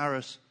speaking to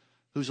Cyrus,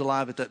 who's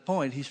alive at that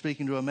point. He's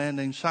speaking to a man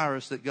named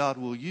Cyrus that God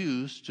will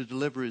use to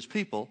deliver his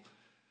people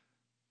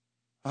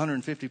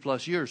 150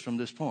 plus years from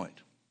this point.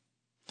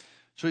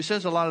 So he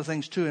says a lot of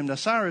things to him. Now,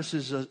 Cyrus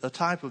is a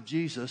type of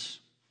Jesus,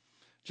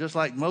 just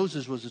like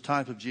Moses was a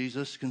type of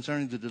Jesus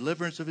concerning the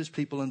deliverance of his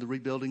people and the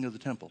rebuilding of the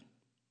temple.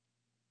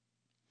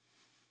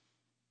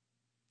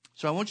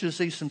 So I want you to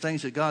see some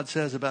things that God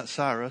says about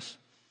Cyrus.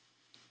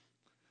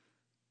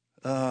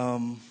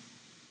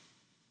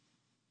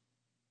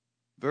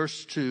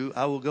 Verse 2,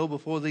 I will go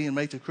before thee and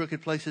make the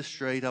crooked places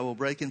straight. I will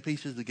break in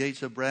pieces the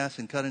gates of brass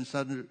and cut in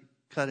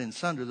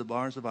sunder the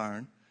bars of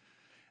iron.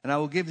 And I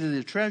will give thee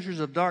the treasures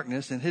of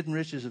darkness and hidden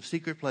riches of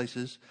secret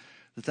places,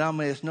 that thou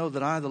mayest know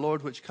that I, the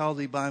Lord, which call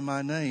thee by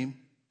my name,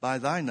 by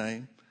thy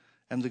name,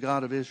 am the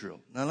God of Israel.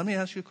 Now let me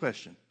ask you a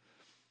question.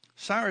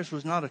 Cyrus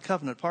was not a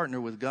covenant partner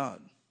with God.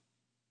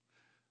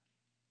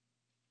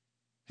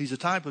 He's a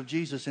type of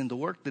Jesus in the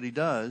work that he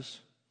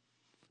does.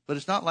 But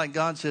it's not like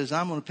God says,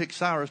 I'm going to pick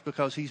Cyrus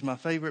because he's my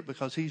favorite,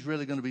 because he's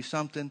really going to be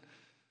something.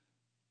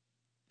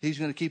 He's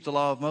going to keep the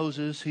law of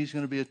Moses. He's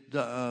going to be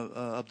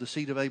of the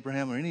seed of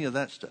Abraham, or any of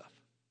that stuff.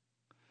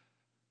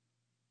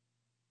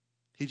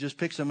 He just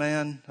picks a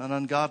man, an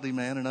ungodly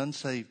man, an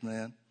unsaved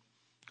man.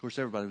 Of course,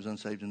 everybody was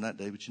unsaved in that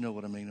day, but you know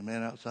what I mean. A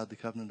man outside the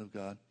covenant of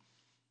God.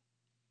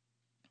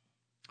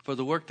 For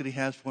the work that he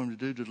has for him to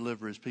do to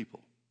deliver his people.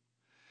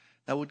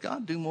 Now, would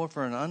God do more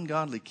for an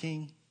ungodly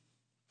king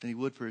than he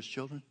would for his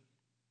children?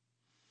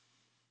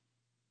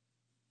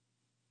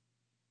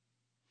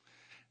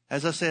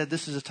 As I said,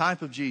 this is a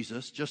type of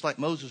Jesus, just like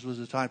Moses was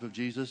a type of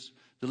Jesus,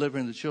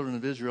 delivering the children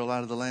of Israel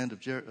out of the land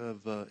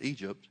of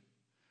Egypt.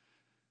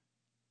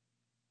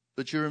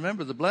 But you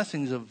remember the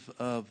blessings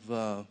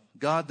of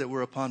God that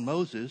were upon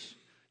Moses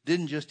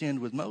didn't just end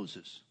with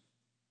Moses.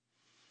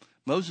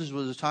 Moses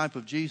was a type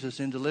of Jesus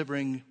in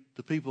delivering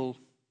the people,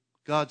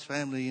 God's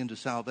family, into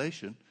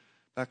salvation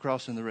by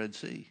crossing the Red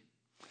Sea.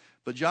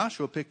 But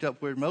Joshua picked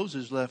up where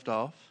Moses left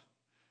off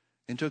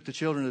and took the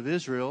children of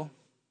Israel,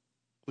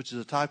 which is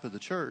a type of the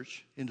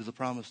church, into the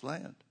promised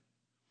land.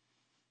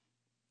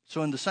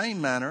 So in the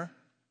same manner,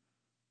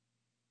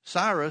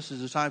 Cyrus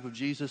is a type of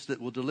Jesus that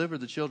will deliver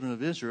the children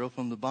of Israel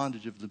from the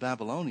bondage of the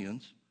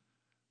Babylonians.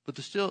 But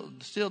still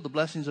the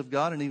blessings of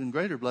God and even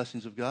greater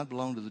blessings of God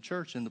belong to the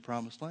church in the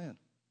promised land.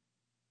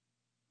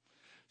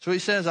 So he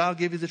says, I'll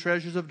give you the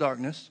treasures of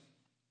darkness.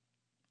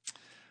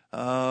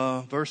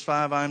 Verse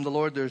 5, I am the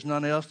Lord, there is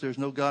none else, there is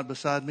no God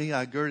beside me.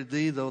 I girded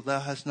thee, though thou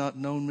hast not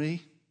known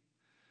me,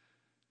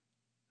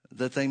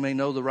 that they may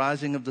know the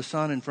rising of the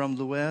sun and from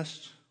the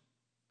west,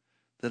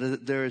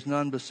 that there is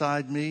none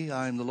beside me.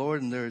 I am the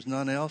Lord, and there is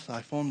none else.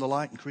 I form the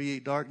light and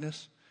create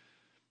darkness.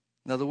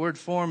 Now, the word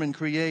form and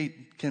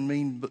create can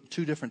mean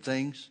two different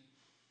things.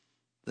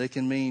 They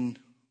can mean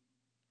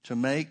to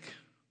make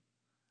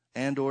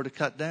and or to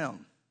cut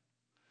down.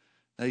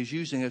 Now, he's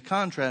using a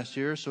contrast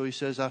here, so he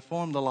says, I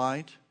form the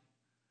light,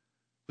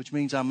 which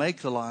means I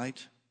make the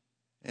light.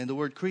 And the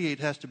word create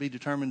has to be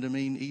determined to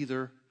mean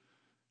either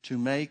to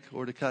make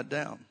or to cut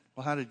down.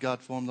 Well, how did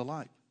God form the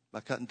light?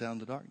 By cutting down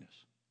the darkness.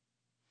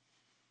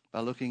 By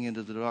looking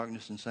into the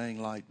darkness and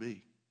saying, light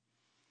be.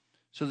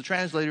 So the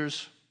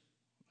translators,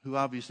 who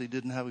obviously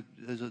didn't have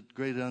a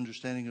great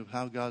understanding of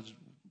how God's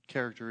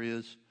character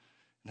is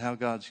and how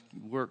God's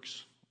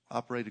works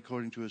operate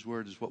according to his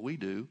word, is what we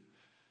do,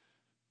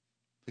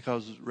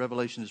 because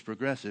Revelation is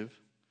progressive,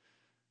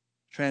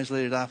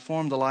 translated, I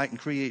form the light and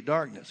create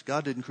darkness.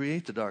 God didn't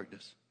create the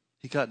darkness.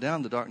 He cut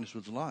down the darkness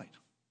with the light.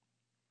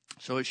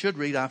 So it should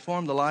read, I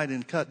form the light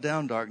and cut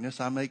down darkness.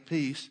 I make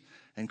peace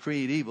and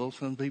create evil.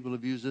 Some people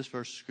have used this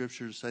verse of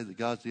Scripture to say that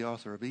God's the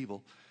author of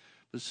evil.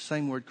 But it's the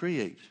same word,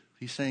 create.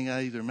 He's saying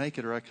I either make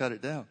it or I cut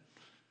it down.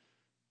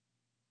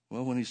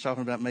 Well, when he's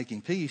talking about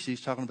making peace, he's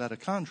talking about a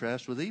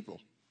contrast with evil.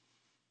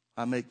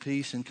 I make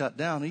peace and cut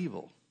down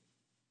evil.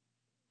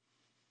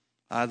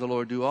 I, the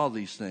Lord, do all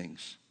these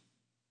things.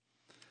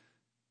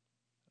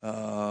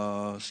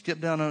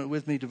 Skip down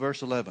with me to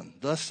verse 11.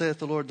 Thus saith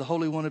the Lord, the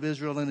Holy One of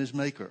Israel and his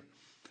Maker.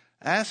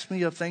 Ask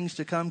me of things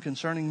to come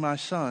concerning my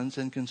sons,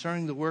 and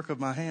concerning the work of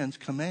my hands,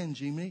 command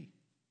ye me.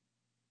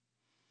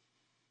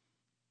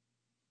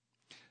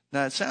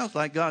 Now it sounds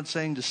like God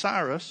saying to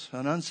Cyrus,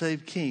 an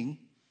unsaved king,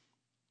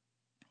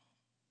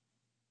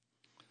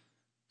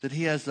 that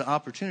he has the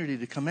opportunity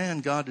to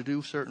command God to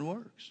do certain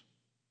works.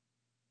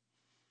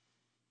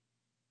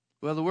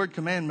 Well, the word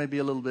command may be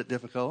a little bit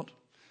difficult,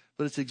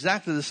 but it's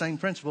exactly the same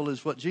principle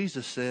as what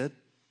Jesus said.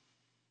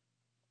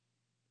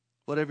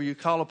 Whatever you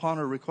call upon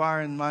or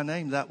require in my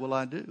name, that will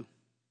I do,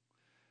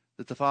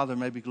 that the Father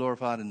may be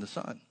glorified in the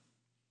Son.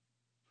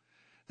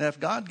 Now, if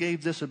God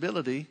gave this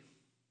ability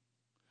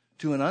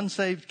to an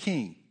unsaved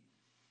king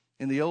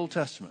in the Old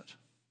Testament,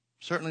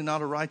 certainly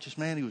not a righteous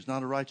man, he was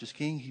not a righteous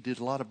king, he did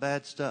a lot of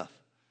bad stuff.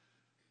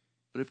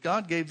 But if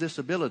God gave this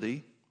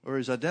ability, or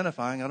is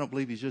identifying, I don't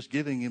believe he's just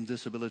giving him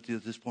this ability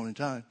at this point in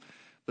time,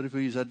 but if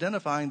he's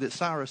identifying that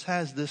Cyrus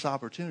has this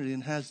opportunity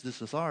and has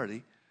this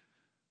authority,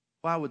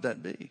 why would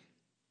that be?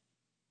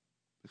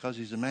 Because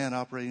he's a man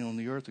operating on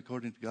the earth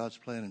according to God's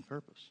plan and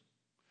purpose.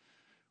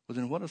 Well,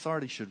 then what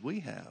authority should we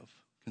have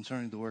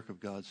concerning the work of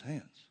God's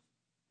hands?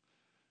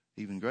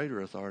 Even greater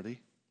authority,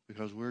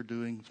 because we're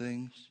doing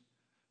things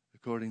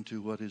according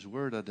to what his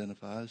word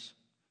identifies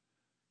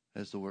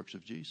as the works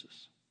of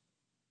Jesus.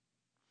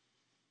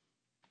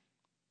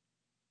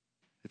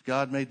 If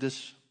God made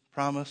this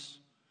promise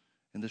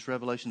and this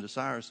revelation to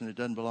Cyrus and it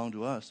doesn't belong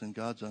to us, then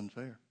God's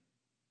unfair.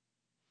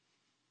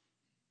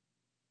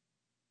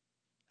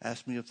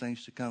 Ask me of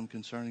things to come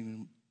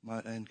concerning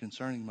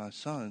my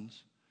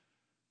sons,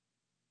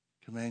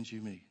 command you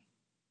me.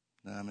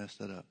 Now I messed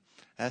that up.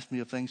 Ask me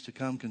of things to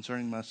come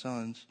concerning my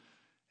sons,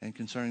 and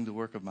concerning the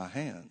work of my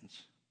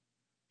hands,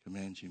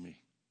 command you me.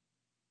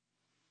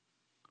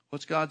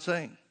 What's God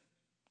saying?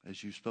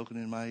 As you've spoken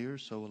in my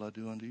ears, so will I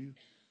do unto you.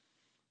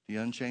 The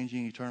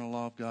unchanging eternal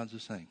law of God's the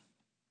same.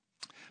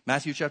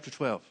 Matthew chapter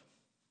 12.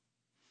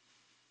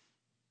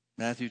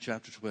 Matthew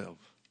chapter 12.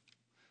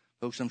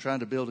 Folks, I'm trying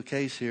to build a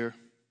case here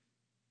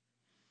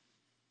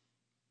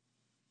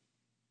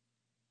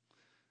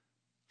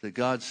that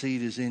God's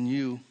seed is in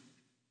you,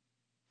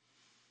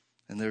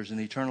 and there's an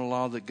eternal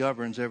law that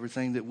governs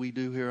everything that we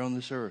do here on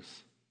this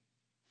earth.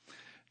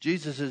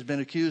 Jesus has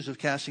been accused of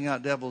casting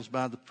out devils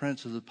by the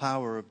prince of the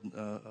power of,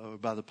 or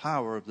by the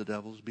power of the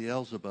devils,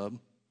 Beelzebub,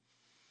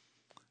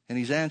 and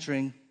he's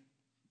answering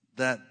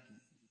that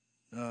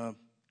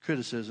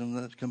criticism,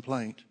 that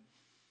complaint.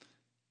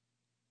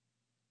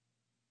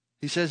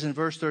 He says in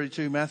verse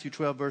 32, Matthew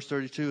 12, verse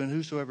 32, "And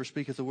whosoever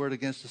speaketh a word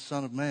against the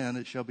Son of Man,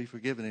 it shall be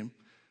forgiven him.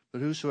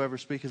 But whosoever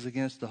speaketh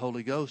against the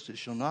Holy Ghost, it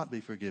shall not be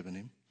forgiven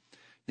him,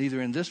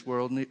 neither in this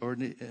world,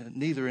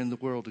 neither in the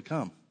world to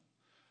come."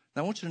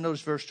 Now I want you to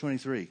notice verse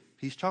 23.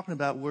 He's talking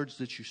about words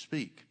that you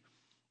speak.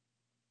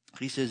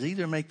 He says,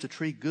 either make the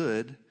tree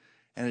good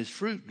and his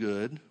fruit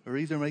good, or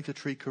either make the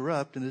tree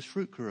corrupt and his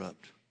fruit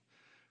corrupt.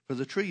 For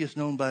the tree is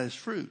known by his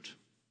fruit.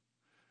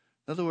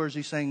 In other words,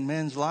 he's saying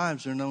men's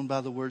lives are known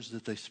by the words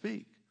that they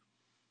speak,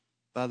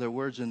 by their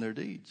words and their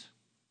deeds.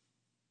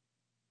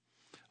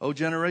 O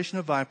generation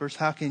of vipers,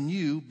 how can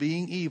you,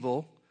 being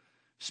evil,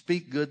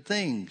 speak good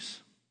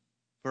things?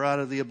 For out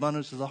of the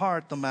abundance of the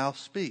heart, the mouth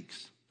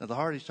speaks. Now the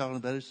heart he's talking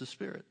about is the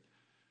spirit.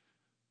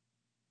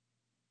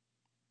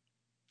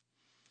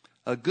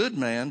 A good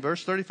man,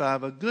 verse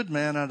 35, a good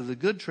man out of the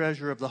good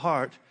treasure of the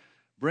heart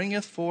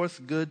bringeth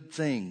forth good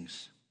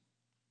things.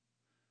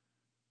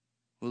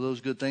 Well,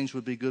 those good things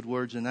would be good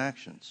words and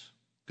actions,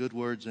 good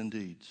words and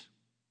deeds.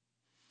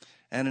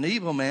 And an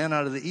evil man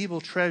out of the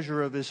evil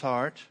treasure of his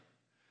heart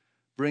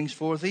brings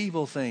forth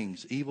evil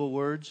things, evil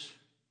words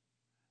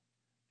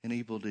and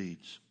evil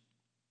deeds.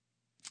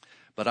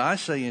 But I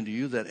say unto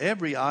you that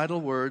every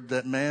idle word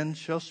that man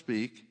shall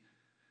speak,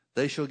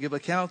 they shall give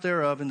account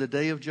thereof in the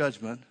day of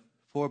judgment.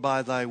 For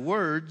by thy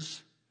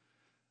words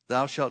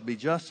thou shalt be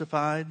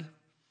justified,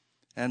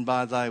 and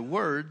by thy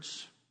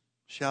words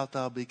shalt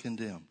thou be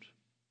condemned.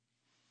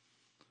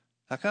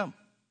 How come?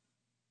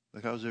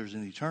 Because there's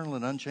an eternal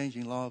and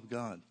unchanging law of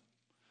God.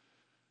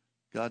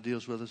 God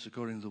deals with us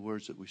according to the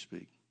words that we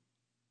speak.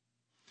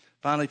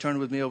 Finally, turn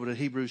with me over to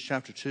Hebrews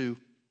chapter 2.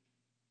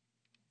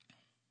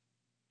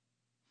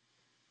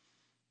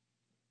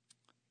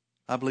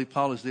 I believe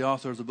Paul is the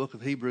author of the book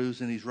of Hebrews,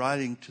 and he's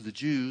writing to the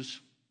Jews,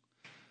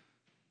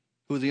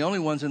 who are the only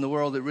ones in the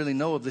world that really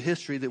know of the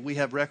history that we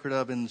have record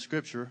of in the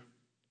Scripture.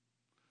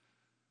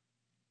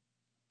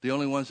 The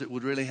only ones that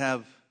would really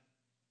have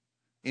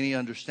any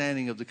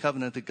understanding of the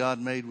covenant that God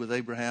made with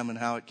Abraham and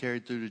how it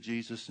carried through to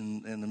Jesus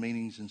and the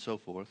meanings and so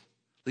forth.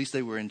 At least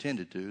they were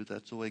intended to.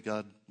 That's the way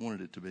God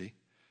wanted it to be.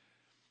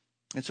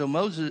 And so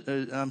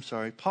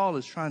Paul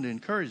is trying to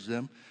encourage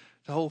them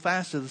to hold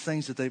fast to the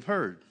things that they've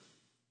heard.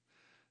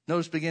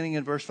 Notice beginning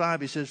in verse 5,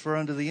 he says, "For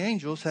unto the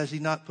angels has he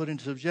not put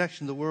into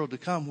subjection the world to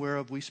come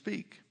whereof we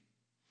speak.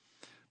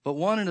 But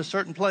one in a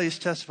certain place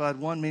testified,"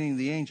 one meaning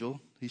the angel.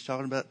 He's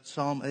talking about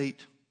Psalm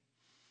 8.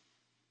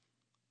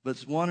 "But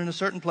one in a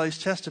certain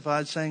place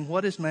testified, saying,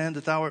 What is man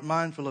that thou art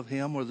mindful of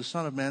him, or the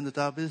son of man that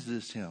thou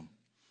visitest him?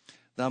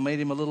 Thou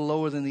made him a little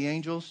lower than the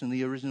angels." In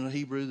the original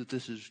Hebrew that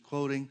this is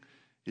quoting,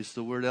 it's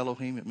the word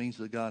Elohim. It means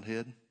the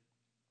Godhead.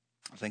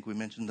 I think we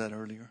mentioned that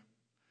earlier.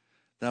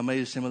 "Thou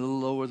madest him a little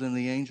lower than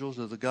the angels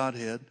of the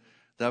Godhead.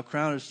 Thou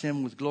crownedst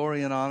him with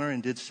glory and honor,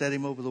 and didst set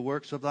him over the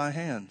works of thy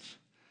hands.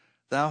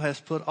 Thou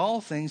hast put all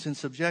things in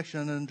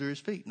subjection under his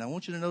feet." Now I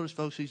want you to notice,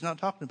 folks, he's not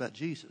talking about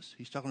Jesus.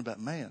 He's talking about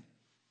man.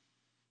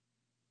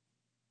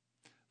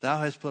 "Thou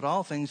hast put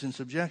all things in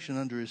subjection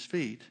under his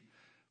feet.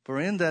 For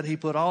in that he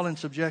put all in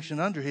subjection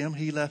under him,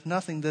 he left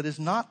nothing that is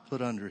not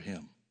put under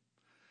him.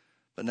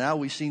 But now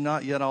we see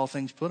not yet all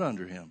things put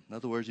under him." In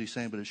other words, he's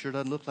saying, but it sure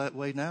doesn't look that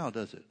way now,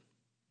 does it?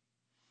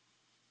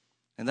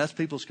 And that's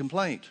people's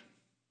complaint.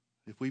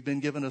 If we've been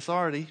given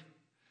authority,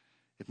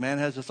 if man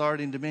has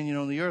authority and dominion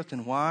on the earth,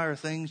 then why are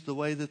things the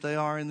way that they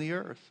are in the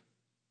earth?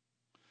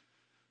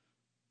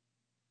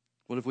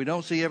 Well, if we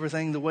don't see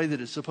everything the way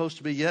that it's supposed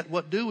to be yet,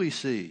 what do we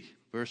see?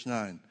 Verse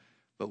 9,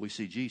 "But we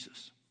see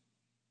Jesus."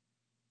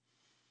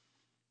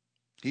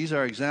 He's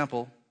our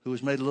example, who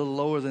was made a little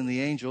lower than the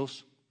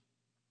angels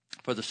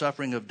for the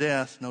suffering of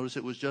death. Notice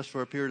it was just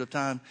for a period of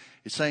time.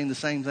 It's saying the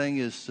same thing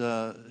as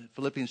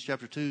Philippians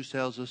chapter 2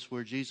 tells us,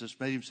 where Jesus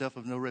made himself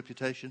of no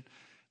reputation.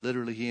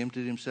 Literally, he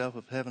emptied himself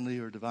of heavenly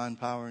or divine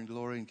power and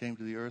glory and came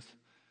to the earth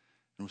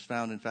and was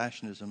found in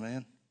fashion as a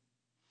man.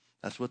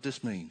 That's what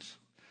this means.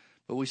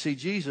 But we see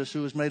Jesus,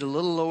 who was made a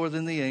little lower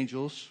than the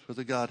angels for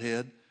the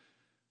Godhead,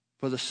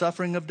 for the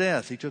suffering of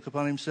death. He took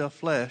upon himself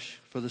flesh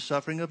for the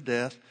suffering of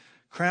death,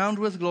 crowned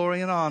with glory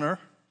and honor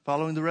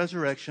following the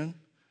resurrection,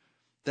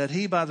 that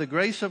he by the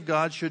grace of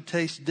God should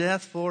taste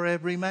death for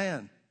every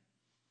man.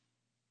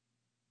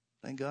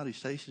 Thank God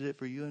he's tasted it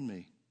for you and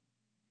me.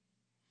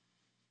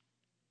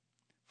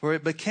 "For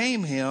it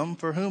became him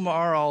for whom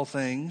are all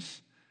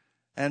things,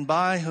 and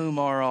by whom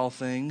are all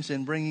things,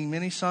 in bringing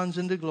many sons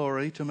into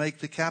glory, to make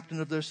the captain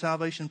of their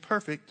salvation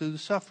perfect through the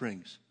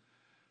sufferings.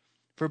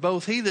 For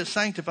both he that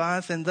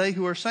sanctifieth and they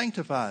who are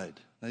sanctified."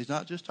 Now he's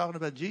not just talking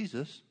about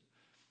Jesus.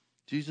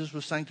 Jesus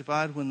was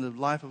sanctified when the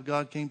life of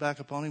God came back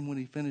upon him, when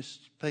he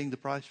finished paying the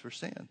price for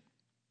sin.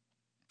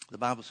 The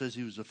Bible says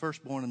he was the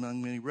firstborn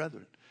among many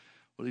brethren.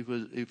 Well,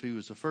 if he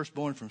was the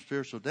firstborn from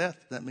spiritual death,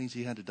 that means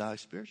he had to die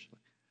spiritually.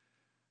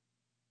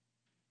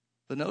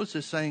 But notice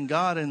it's saying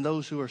God and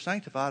those who are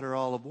sanctified are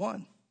all of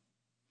one.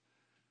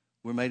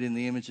 We're made in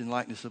the image and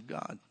likeness of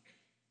God.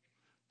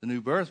 The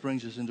new birth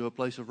brings us into a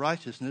place of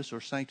righteousness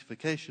or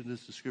sanctification,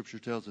 as the scripture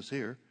tells us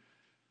here.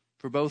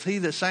 For both he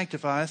that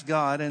sanctifieth,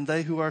 God, and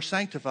they who are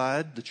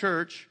sanctified, the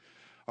church,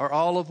 are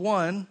all of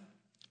one,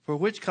 for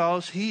which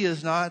cause he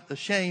is not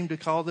ashamed to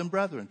call them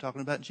brethren.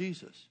 Talking about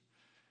Jesus.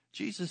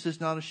 Jesus is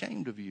not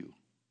ashamed of you.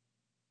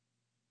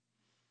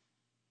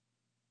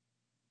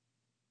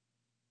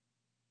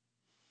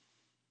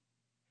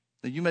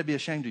 Now, you may be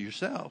ashamed of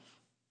yourself,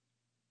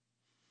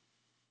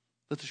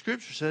 but the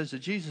scripture says that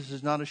Jesus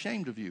is not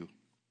ashamed of you.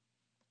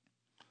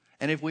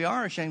 And if we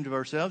are ashamed of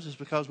ourselves, it's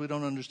because we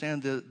don't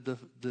understand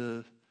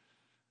the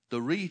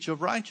reach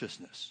of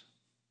righteousness.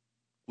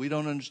 We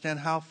don't understand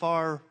how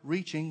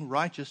far-reaching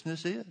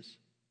righteousness is.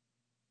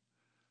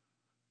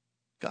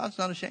 God's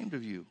not ashamed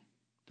of you.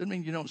 Doesn't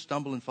mean you don't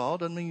stumble and fall.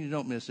 Doesn't mean you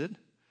don't miss it.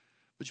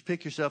 But you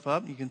pick yourself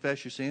up and you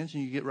confess your sins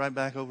and you get right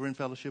back over in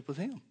fellowship with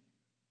him.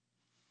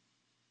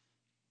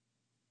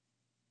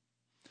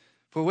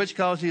 For which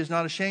cause he is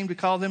not ashamed to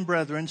call them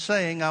brethren,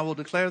 saying, I will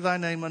declare thy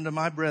name unto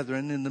my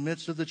brethren. In the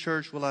midst of the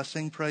church will I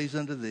sing praise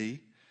unto thee.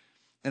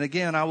 And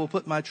again, I will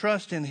put my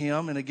trust in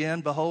him. And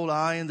again, behold,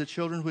 I and the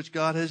children which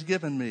God has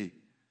given me.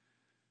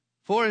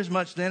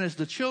 Forasmuch then as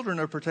the children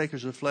are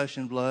partakers of flesh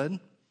and blood,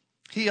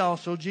 he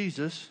also,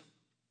 Jesus,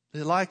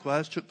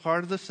 likewise took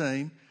part of the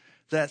same,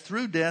 that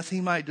through death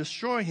he might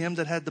destroy him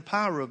that had the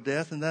power of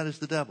death, and that is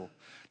the devil.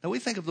 Now we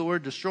think of the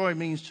word destroy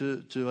means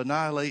to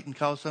annihilate and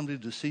cause somebody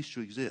to cease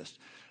to exist.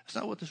 That's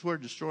not what this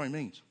word destroy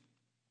means.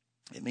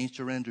 It means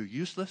to render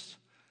useless,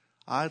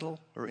 idle,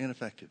 or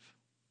ineffective.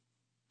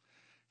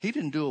 He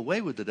didn't do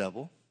away with the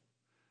devil.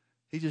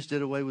 He just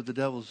did away with the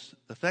devil's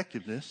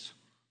effectiveness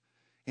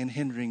in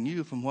hindering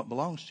you from what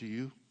belongs to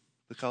you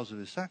because of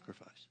his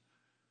sacrifice.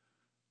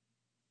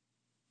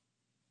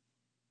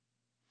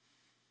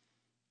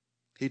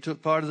 He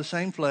took part of the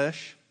same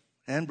flesh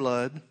and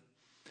blood,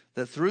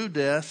 that through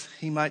death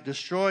he might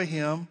destroy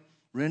him,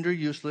 render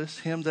useless,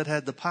 him that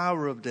had the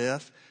power of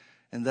death,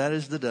 and that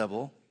is the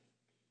devil,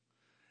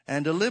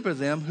 and deliver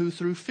them who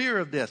through fear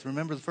of death.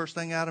 Remember the first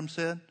thing Adam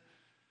said?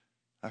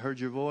 I heard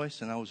your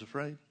voice and I was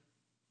afraid.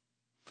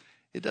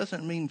 It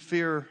doesn't mean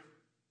fear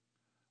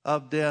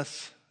of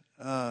death.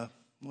 How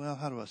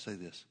do I say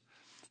this?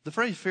 The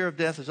phrase fear of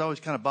death has always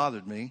kind of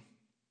bothered me.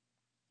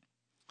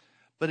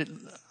 But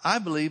I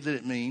believe that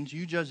it means,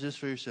 you judge this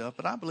for yourself,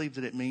 but I believe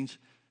that it means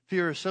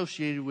fear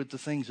associated with the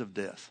things of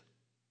death.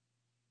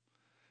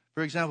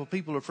 For example,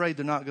 people are afraid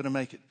they're not going to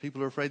make it.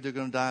 People are afraid they're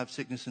going to die of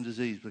sickness and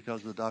disease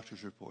because of the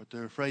doctor's report.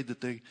 They're afraid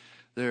that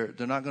they're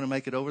not going to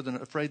make it over.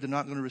 They're afraid they're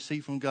not going to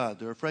receive from God.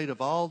 They're afraid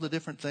of all the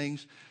different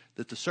things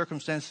that the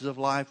circumstances of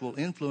life will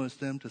influence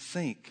them to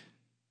think.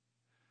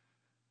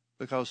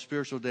 Because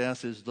spiritual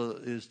death is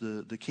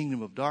the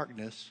kingdom of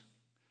darkness,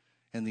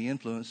 and the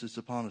influence is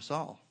upon us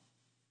all.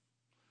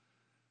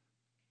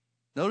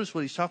 Notice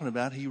what he's talking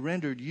about. He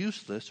rendered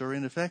useless or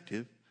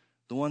ineffective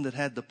the one that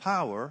had the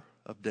power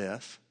of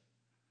death,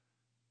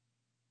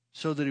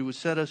 so that he would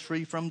set us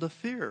free from the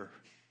fear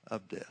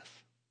of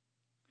death.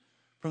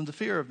 From the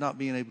fear of not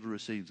being able to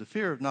receive, the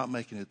fear of not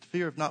making it, the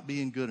fear of not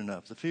being good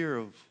enough, the fear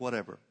of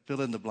whatever,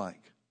 fill in the blank.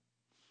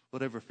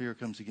 Whatever fear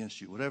comes against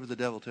you, whatever the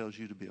devil tells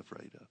you to be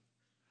afraid of.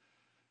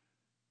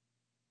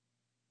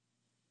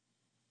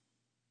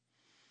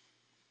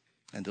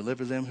 And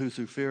deliver them who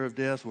through fear of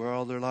death were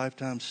all their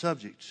lifetime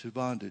subject to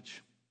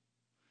bondage.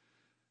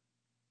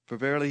 For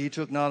verily he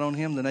took not on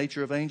him the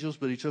nature of angels,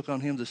 but he took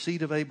on him the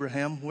seed of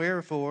Abraham.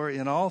 Wherefore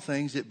in all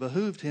things it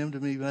behooved him to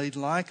be made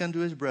like unto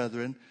his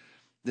brethren,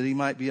 that he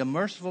might be a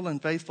merciful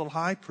and faithful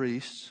high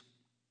priest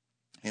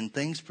in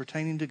things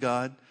pertaining to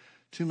God,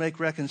 to make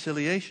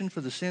reconciliation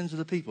for the sins of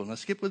the people. Now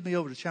skip with me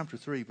over to chapter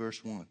 3,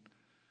 verse 1.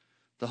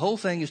 The whole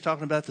thing is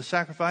talking about the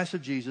sacrifice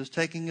of Jesus,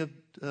 paying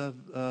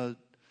the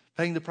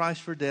price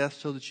for death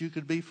so that you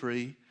could be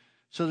free,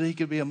 so that he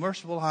could be a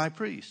merciful high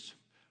priest.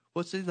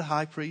 What's he the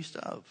high priest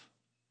of?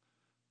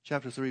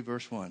 Chapter 3,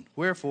 verse 1.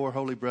 Wherefore,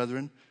 holy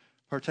brethren,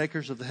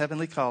 partakers of the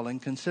heavenly calling,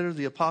 consider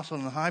the apostle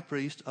and the high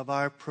priest of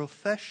our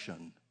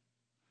profession,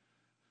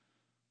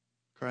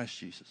 Christ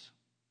Jesus.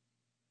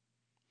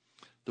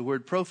 The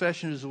word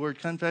profession is the word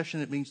confession.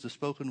 It means the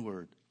spoken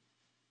word.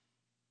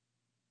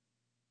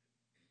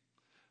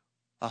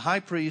 A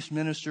high priest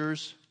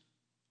ministers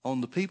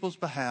on the people's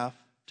behalf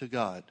to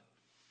God.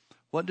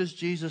 What does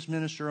Jesus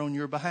minister on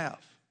your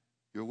behalf?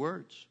 Your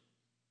words.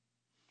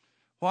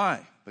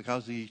 Why?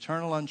 Because the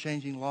eternal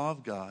unchanging law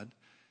of God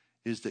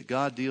is that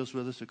God deals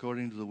with us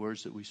according to the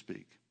words that we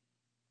speak.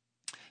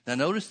 Now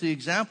notice the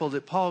example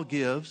that Paul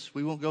gives.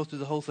 We won't go through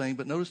the whole thing,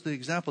 but notice the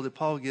example that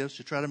Paul gives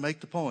to try to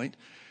make the point.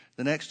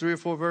 The next 3 or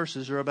 4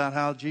 verses are about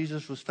how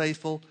Jesus was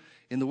faithful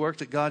in the work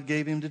that God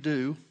gave him to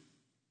do.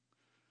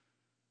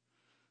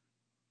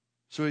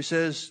 So he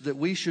says that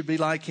we should be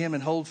like him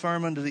and hold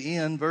firm unto the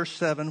end. Verse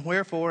 7,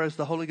 wherefore, as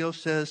the Holy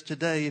Ghost says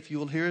today, if you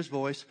will hear his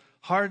voice,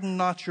 harden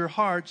not your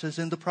hearts as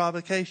in the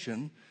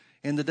provocation,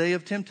 in the day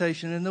of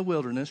temptation in the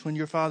wilderness, when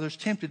your fathers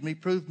tempted me,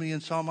 proved me,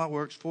 and saw my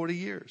works 40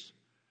 years.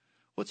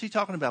 What's he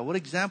talking about? What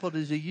example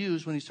does he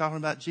use when he's talking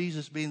about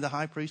Jesus being the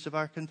high priest of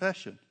our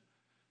confession?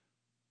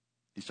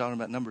 He's talking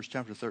about Numbers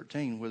chapter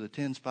 13, where the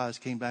 10 spies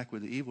came back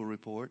with the evil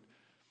report.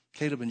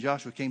 Caleb and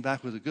Joshua came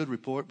back with a good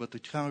report, but the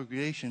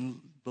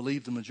congregation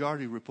believed the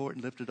majority report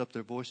and lifted up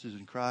their voices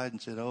and cried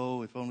and said,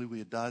 oh, if only we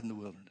had died in the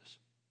wilderness.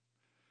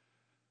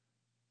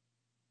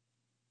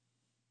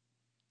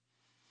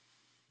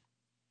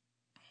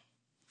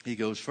 He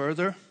goes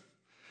further.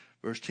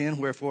 Verse 10,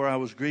 wherefore I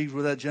was grieved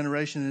with that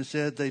generation and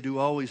said, they do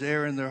always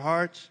err in their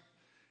hearts,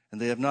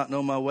 and they have not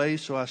known my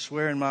ways, so I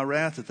swear in my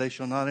wrath that they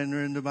shall not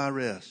enter into my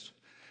rest.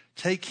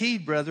 Take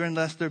heed, brethren,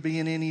 lest there be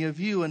in any of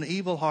you an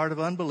evil heart of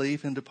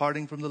unbelief in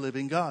departing from the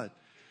living God.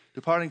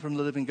 Departing from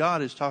the living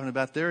God is talking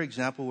about their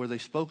example where they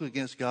spoke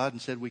against God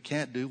and said we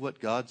can't do what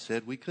God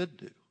said we could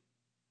do.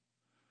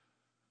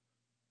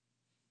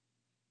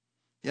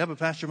 Yeah, but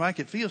Pastor Mike,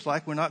 it feels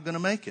like we're not going to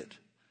make it.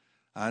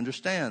 I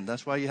understand.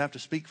 That's why you have to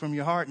speak from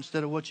your heart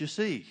instead of what you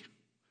see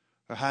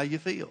or how you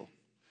feel.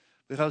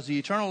 Because the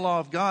eternal law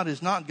of God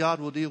is not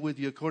God will deal with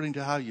you according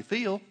to how you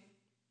feel.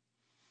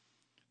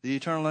 The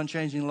eternal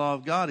unchanging law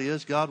of God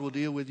is God will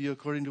deal with you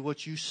according to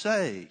what you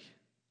say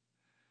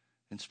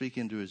and speak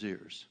into his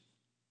ears.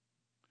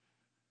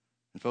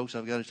 And folks,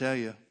 I've got to tell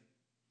you,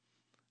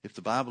 if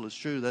the Bible is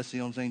true, that's the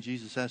only thing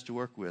Jesus has to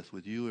work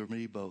with you or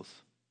me both.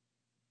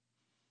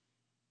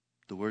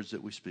 The words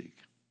that we speak.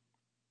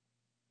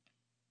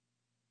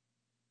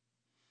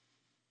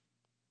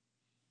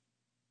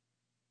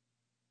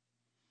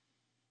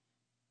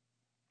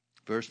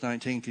 Verse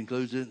 19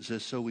 concludes it and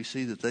says, so we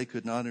see that they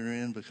could not enter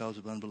in because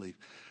of unbelief.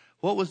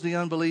 What was the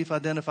unbelief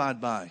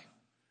identified by?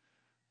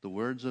 The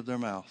words of their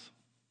mouth.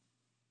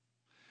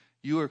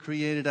 You are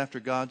created after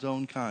God's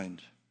own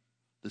kind.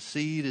 The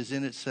seed is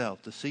in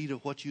itself. The seed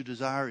of what you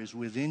desire is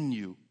within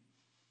you.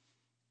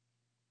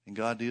 And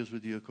God deals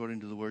with you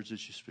according to the words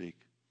that you speak.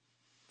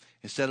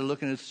 Instead of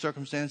looking at the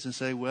circumstance and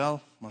say,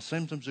 well, my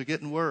symptoms are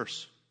getting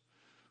worse.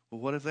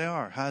 Well, what if they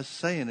are? How's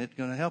saying it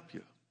going to help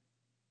you?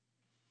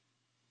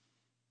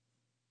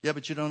 Yeah,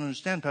 but you don't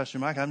understand, Pastor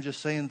Mike. I'm just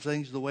saying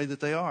things the way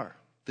that they are.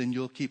 Then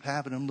you'll keep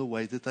having them the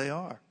way that they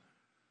are.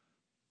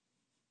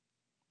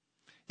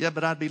 Yeah,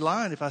 but I'd be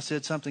lying if I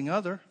said something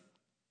other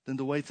than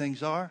the way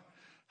things are.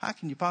 How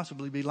can you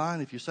possibly be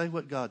lying if you say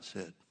what God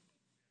said?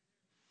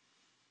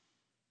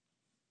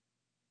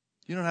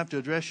 You don't have to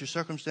address your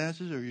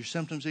circumstances or your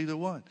symptoms, either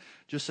one.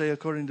 Just say,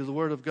 according to the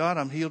word of God,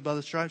 I'm healed by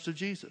the stripes of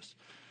Jesus.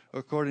 Or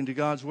according to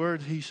God's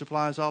word, he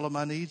supplies all of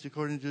my needs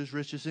according to his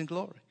riches in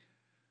glory.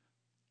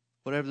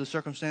 Whatever the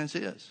circumstance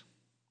is,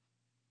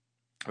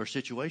 or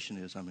situation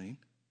is, I mean.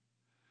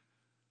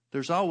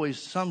 There's always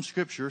some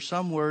scripture,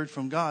 some word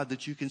from God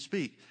that you can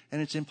speak. And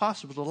it's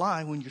impossible to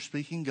lie when you're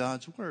speaking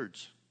God's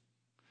words.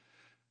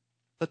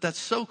 But that's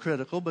so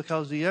critical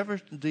because the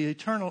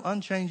eternal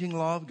unchanging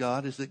law of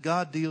God is that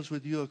God deals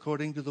with you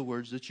according to the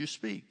words that you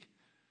speak.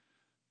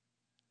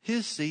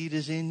 His seed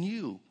is in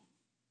you.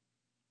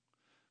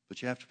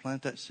 But you have to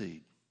plant that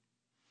seed.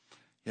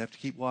 You have to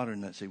keep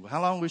watering that seed. Well,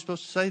 how long are we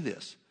supposed to say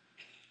this?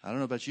 I don't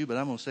know about you, but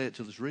I'm going to say it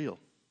till it's real.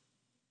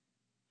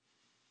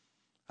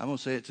 I'm going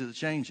to say it till it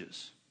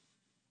changes.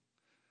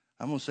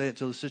 I'm going to say it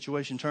till the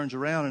situation turns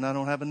around and I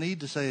don't have a need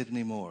to say it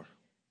anymore.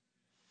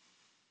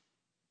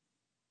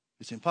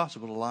 It's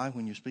impossible to lie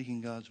when you're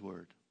speaking God's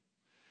word.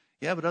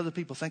 Yeah, but other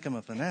people think I'm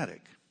a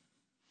fanatic.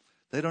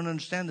 They don't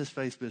understand this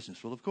faith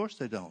business. Well, of course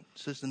they don't.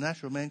 It says the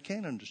natural man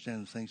can't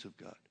understand the things of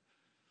God.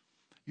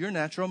 Your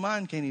natural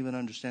mind can't even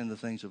understand the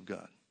things of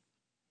God.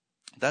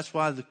 That's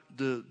why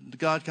the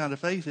God kind of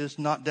faith is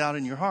not doubt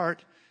in your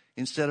heart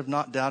instead of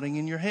not doubting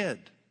in your head.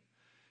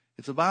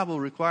 If the Bible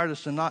required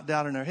us to not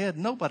doubt in our head,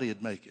 nobody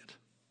would make it.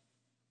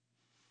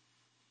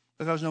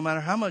 Because no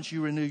matter how much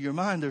you renew your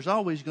mind, there's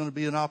always going to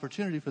be an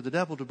opportunity for the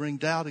devil to bring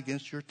doubt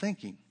against your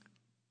thinking.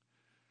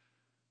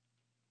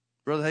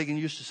 Brother Hagin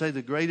used to say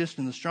the greatest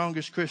and the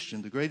strongest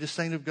Christian, the greatest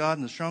saint of God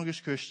and the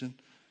strongest Christian,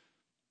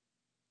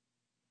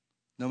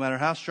 no matter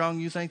how strong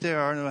you think they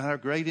are, no matter how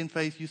great in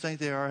faith you think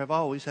they are, have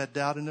always had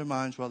doubt in their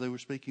minds while they were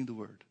speaking the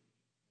word.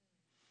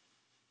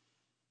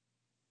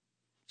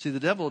 See, the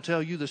devil will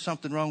tell you there's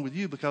something wrong with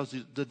you because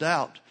the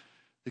doubt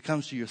that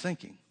comes to your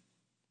thinking.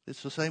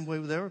 It's the same way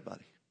with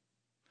everybody.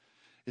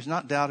 It's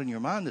not doubt in your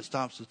mind that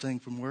stops the thing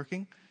from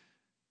working.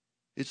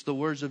 It's the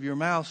words of your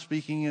mouth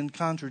speaking in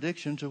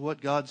contradiction to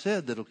what God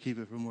said that'll keep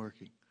it from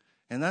working.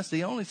 And that's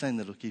the only thing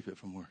that'll keep it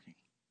from working.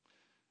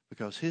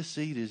 Because his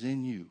seed is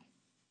in you.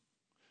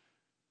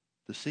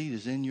 The seed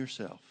is in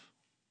yourself.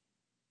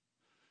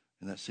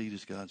 And that seed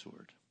is God's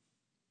word.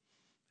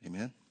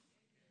 Amen?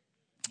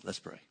 Let's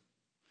pray.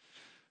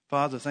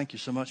 Father, thank you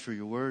so much for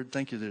your word.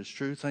 Thank you that it's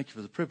true. Thank you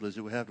for the privilege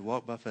that we have to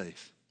walk by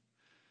faith.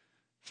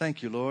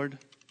 Thank you, Lord,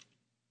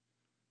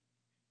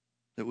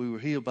 that we were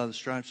healed by the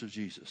stripes of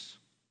Jesus.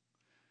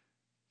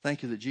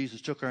 Thank you that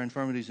Jesus took our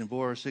infirmities and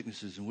bore our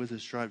sicknesses, and with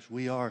his stripes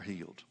we are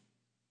healed.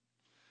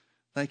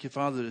 Thank you,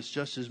 Father, that it's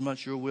just as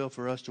much your will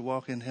for us to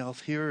walk in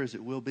health here as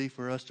it will be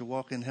for us to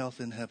walk in health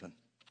in heaven.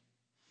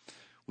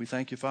 We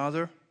thank you,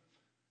 Father,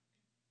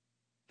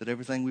 that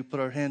everything we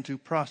put our hand to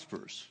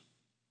prospers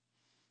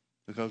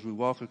because we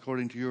walk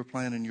according to your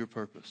plan and your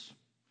purpose.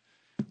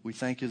 We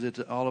thank you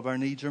that all of our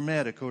needs are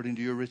met according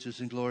to your riches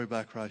and glory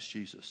by Christ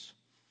Jesus.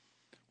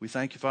 We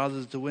thank you, Father,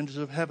 that the windows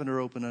of heaven are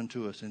open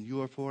unto us, and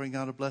you are pouring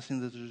out a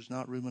blessing that there is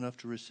not room enough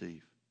to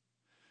receive.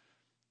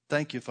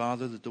 Thank you,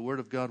 Father, that the Word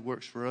of God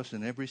works for us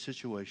in every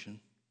situation,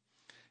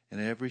 in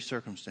every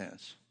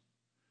circumstance.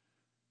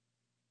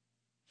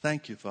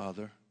 Thank you,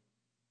 Father,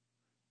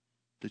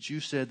 that you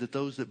said that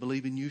those that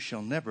believe in you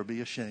shall never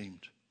be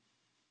ashamed.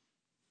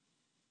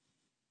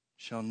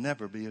 Shall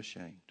never be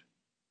ashamed.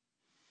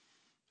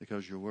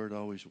 Because your word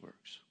always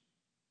works.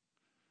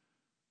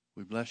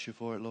 We bless you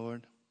for it,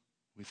 Lord.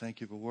 We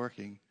thank you for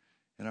working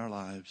in our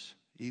lives,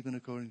 even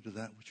according to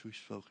that which we've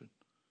spoken.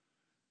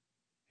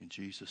 In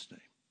Jesus'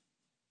 name.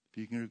 If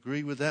you can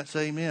agree with that,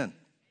 say amen.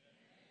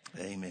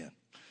 Amen.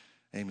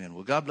 Amen.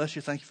 Well, God bless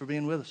you. Thank you for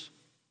being with us.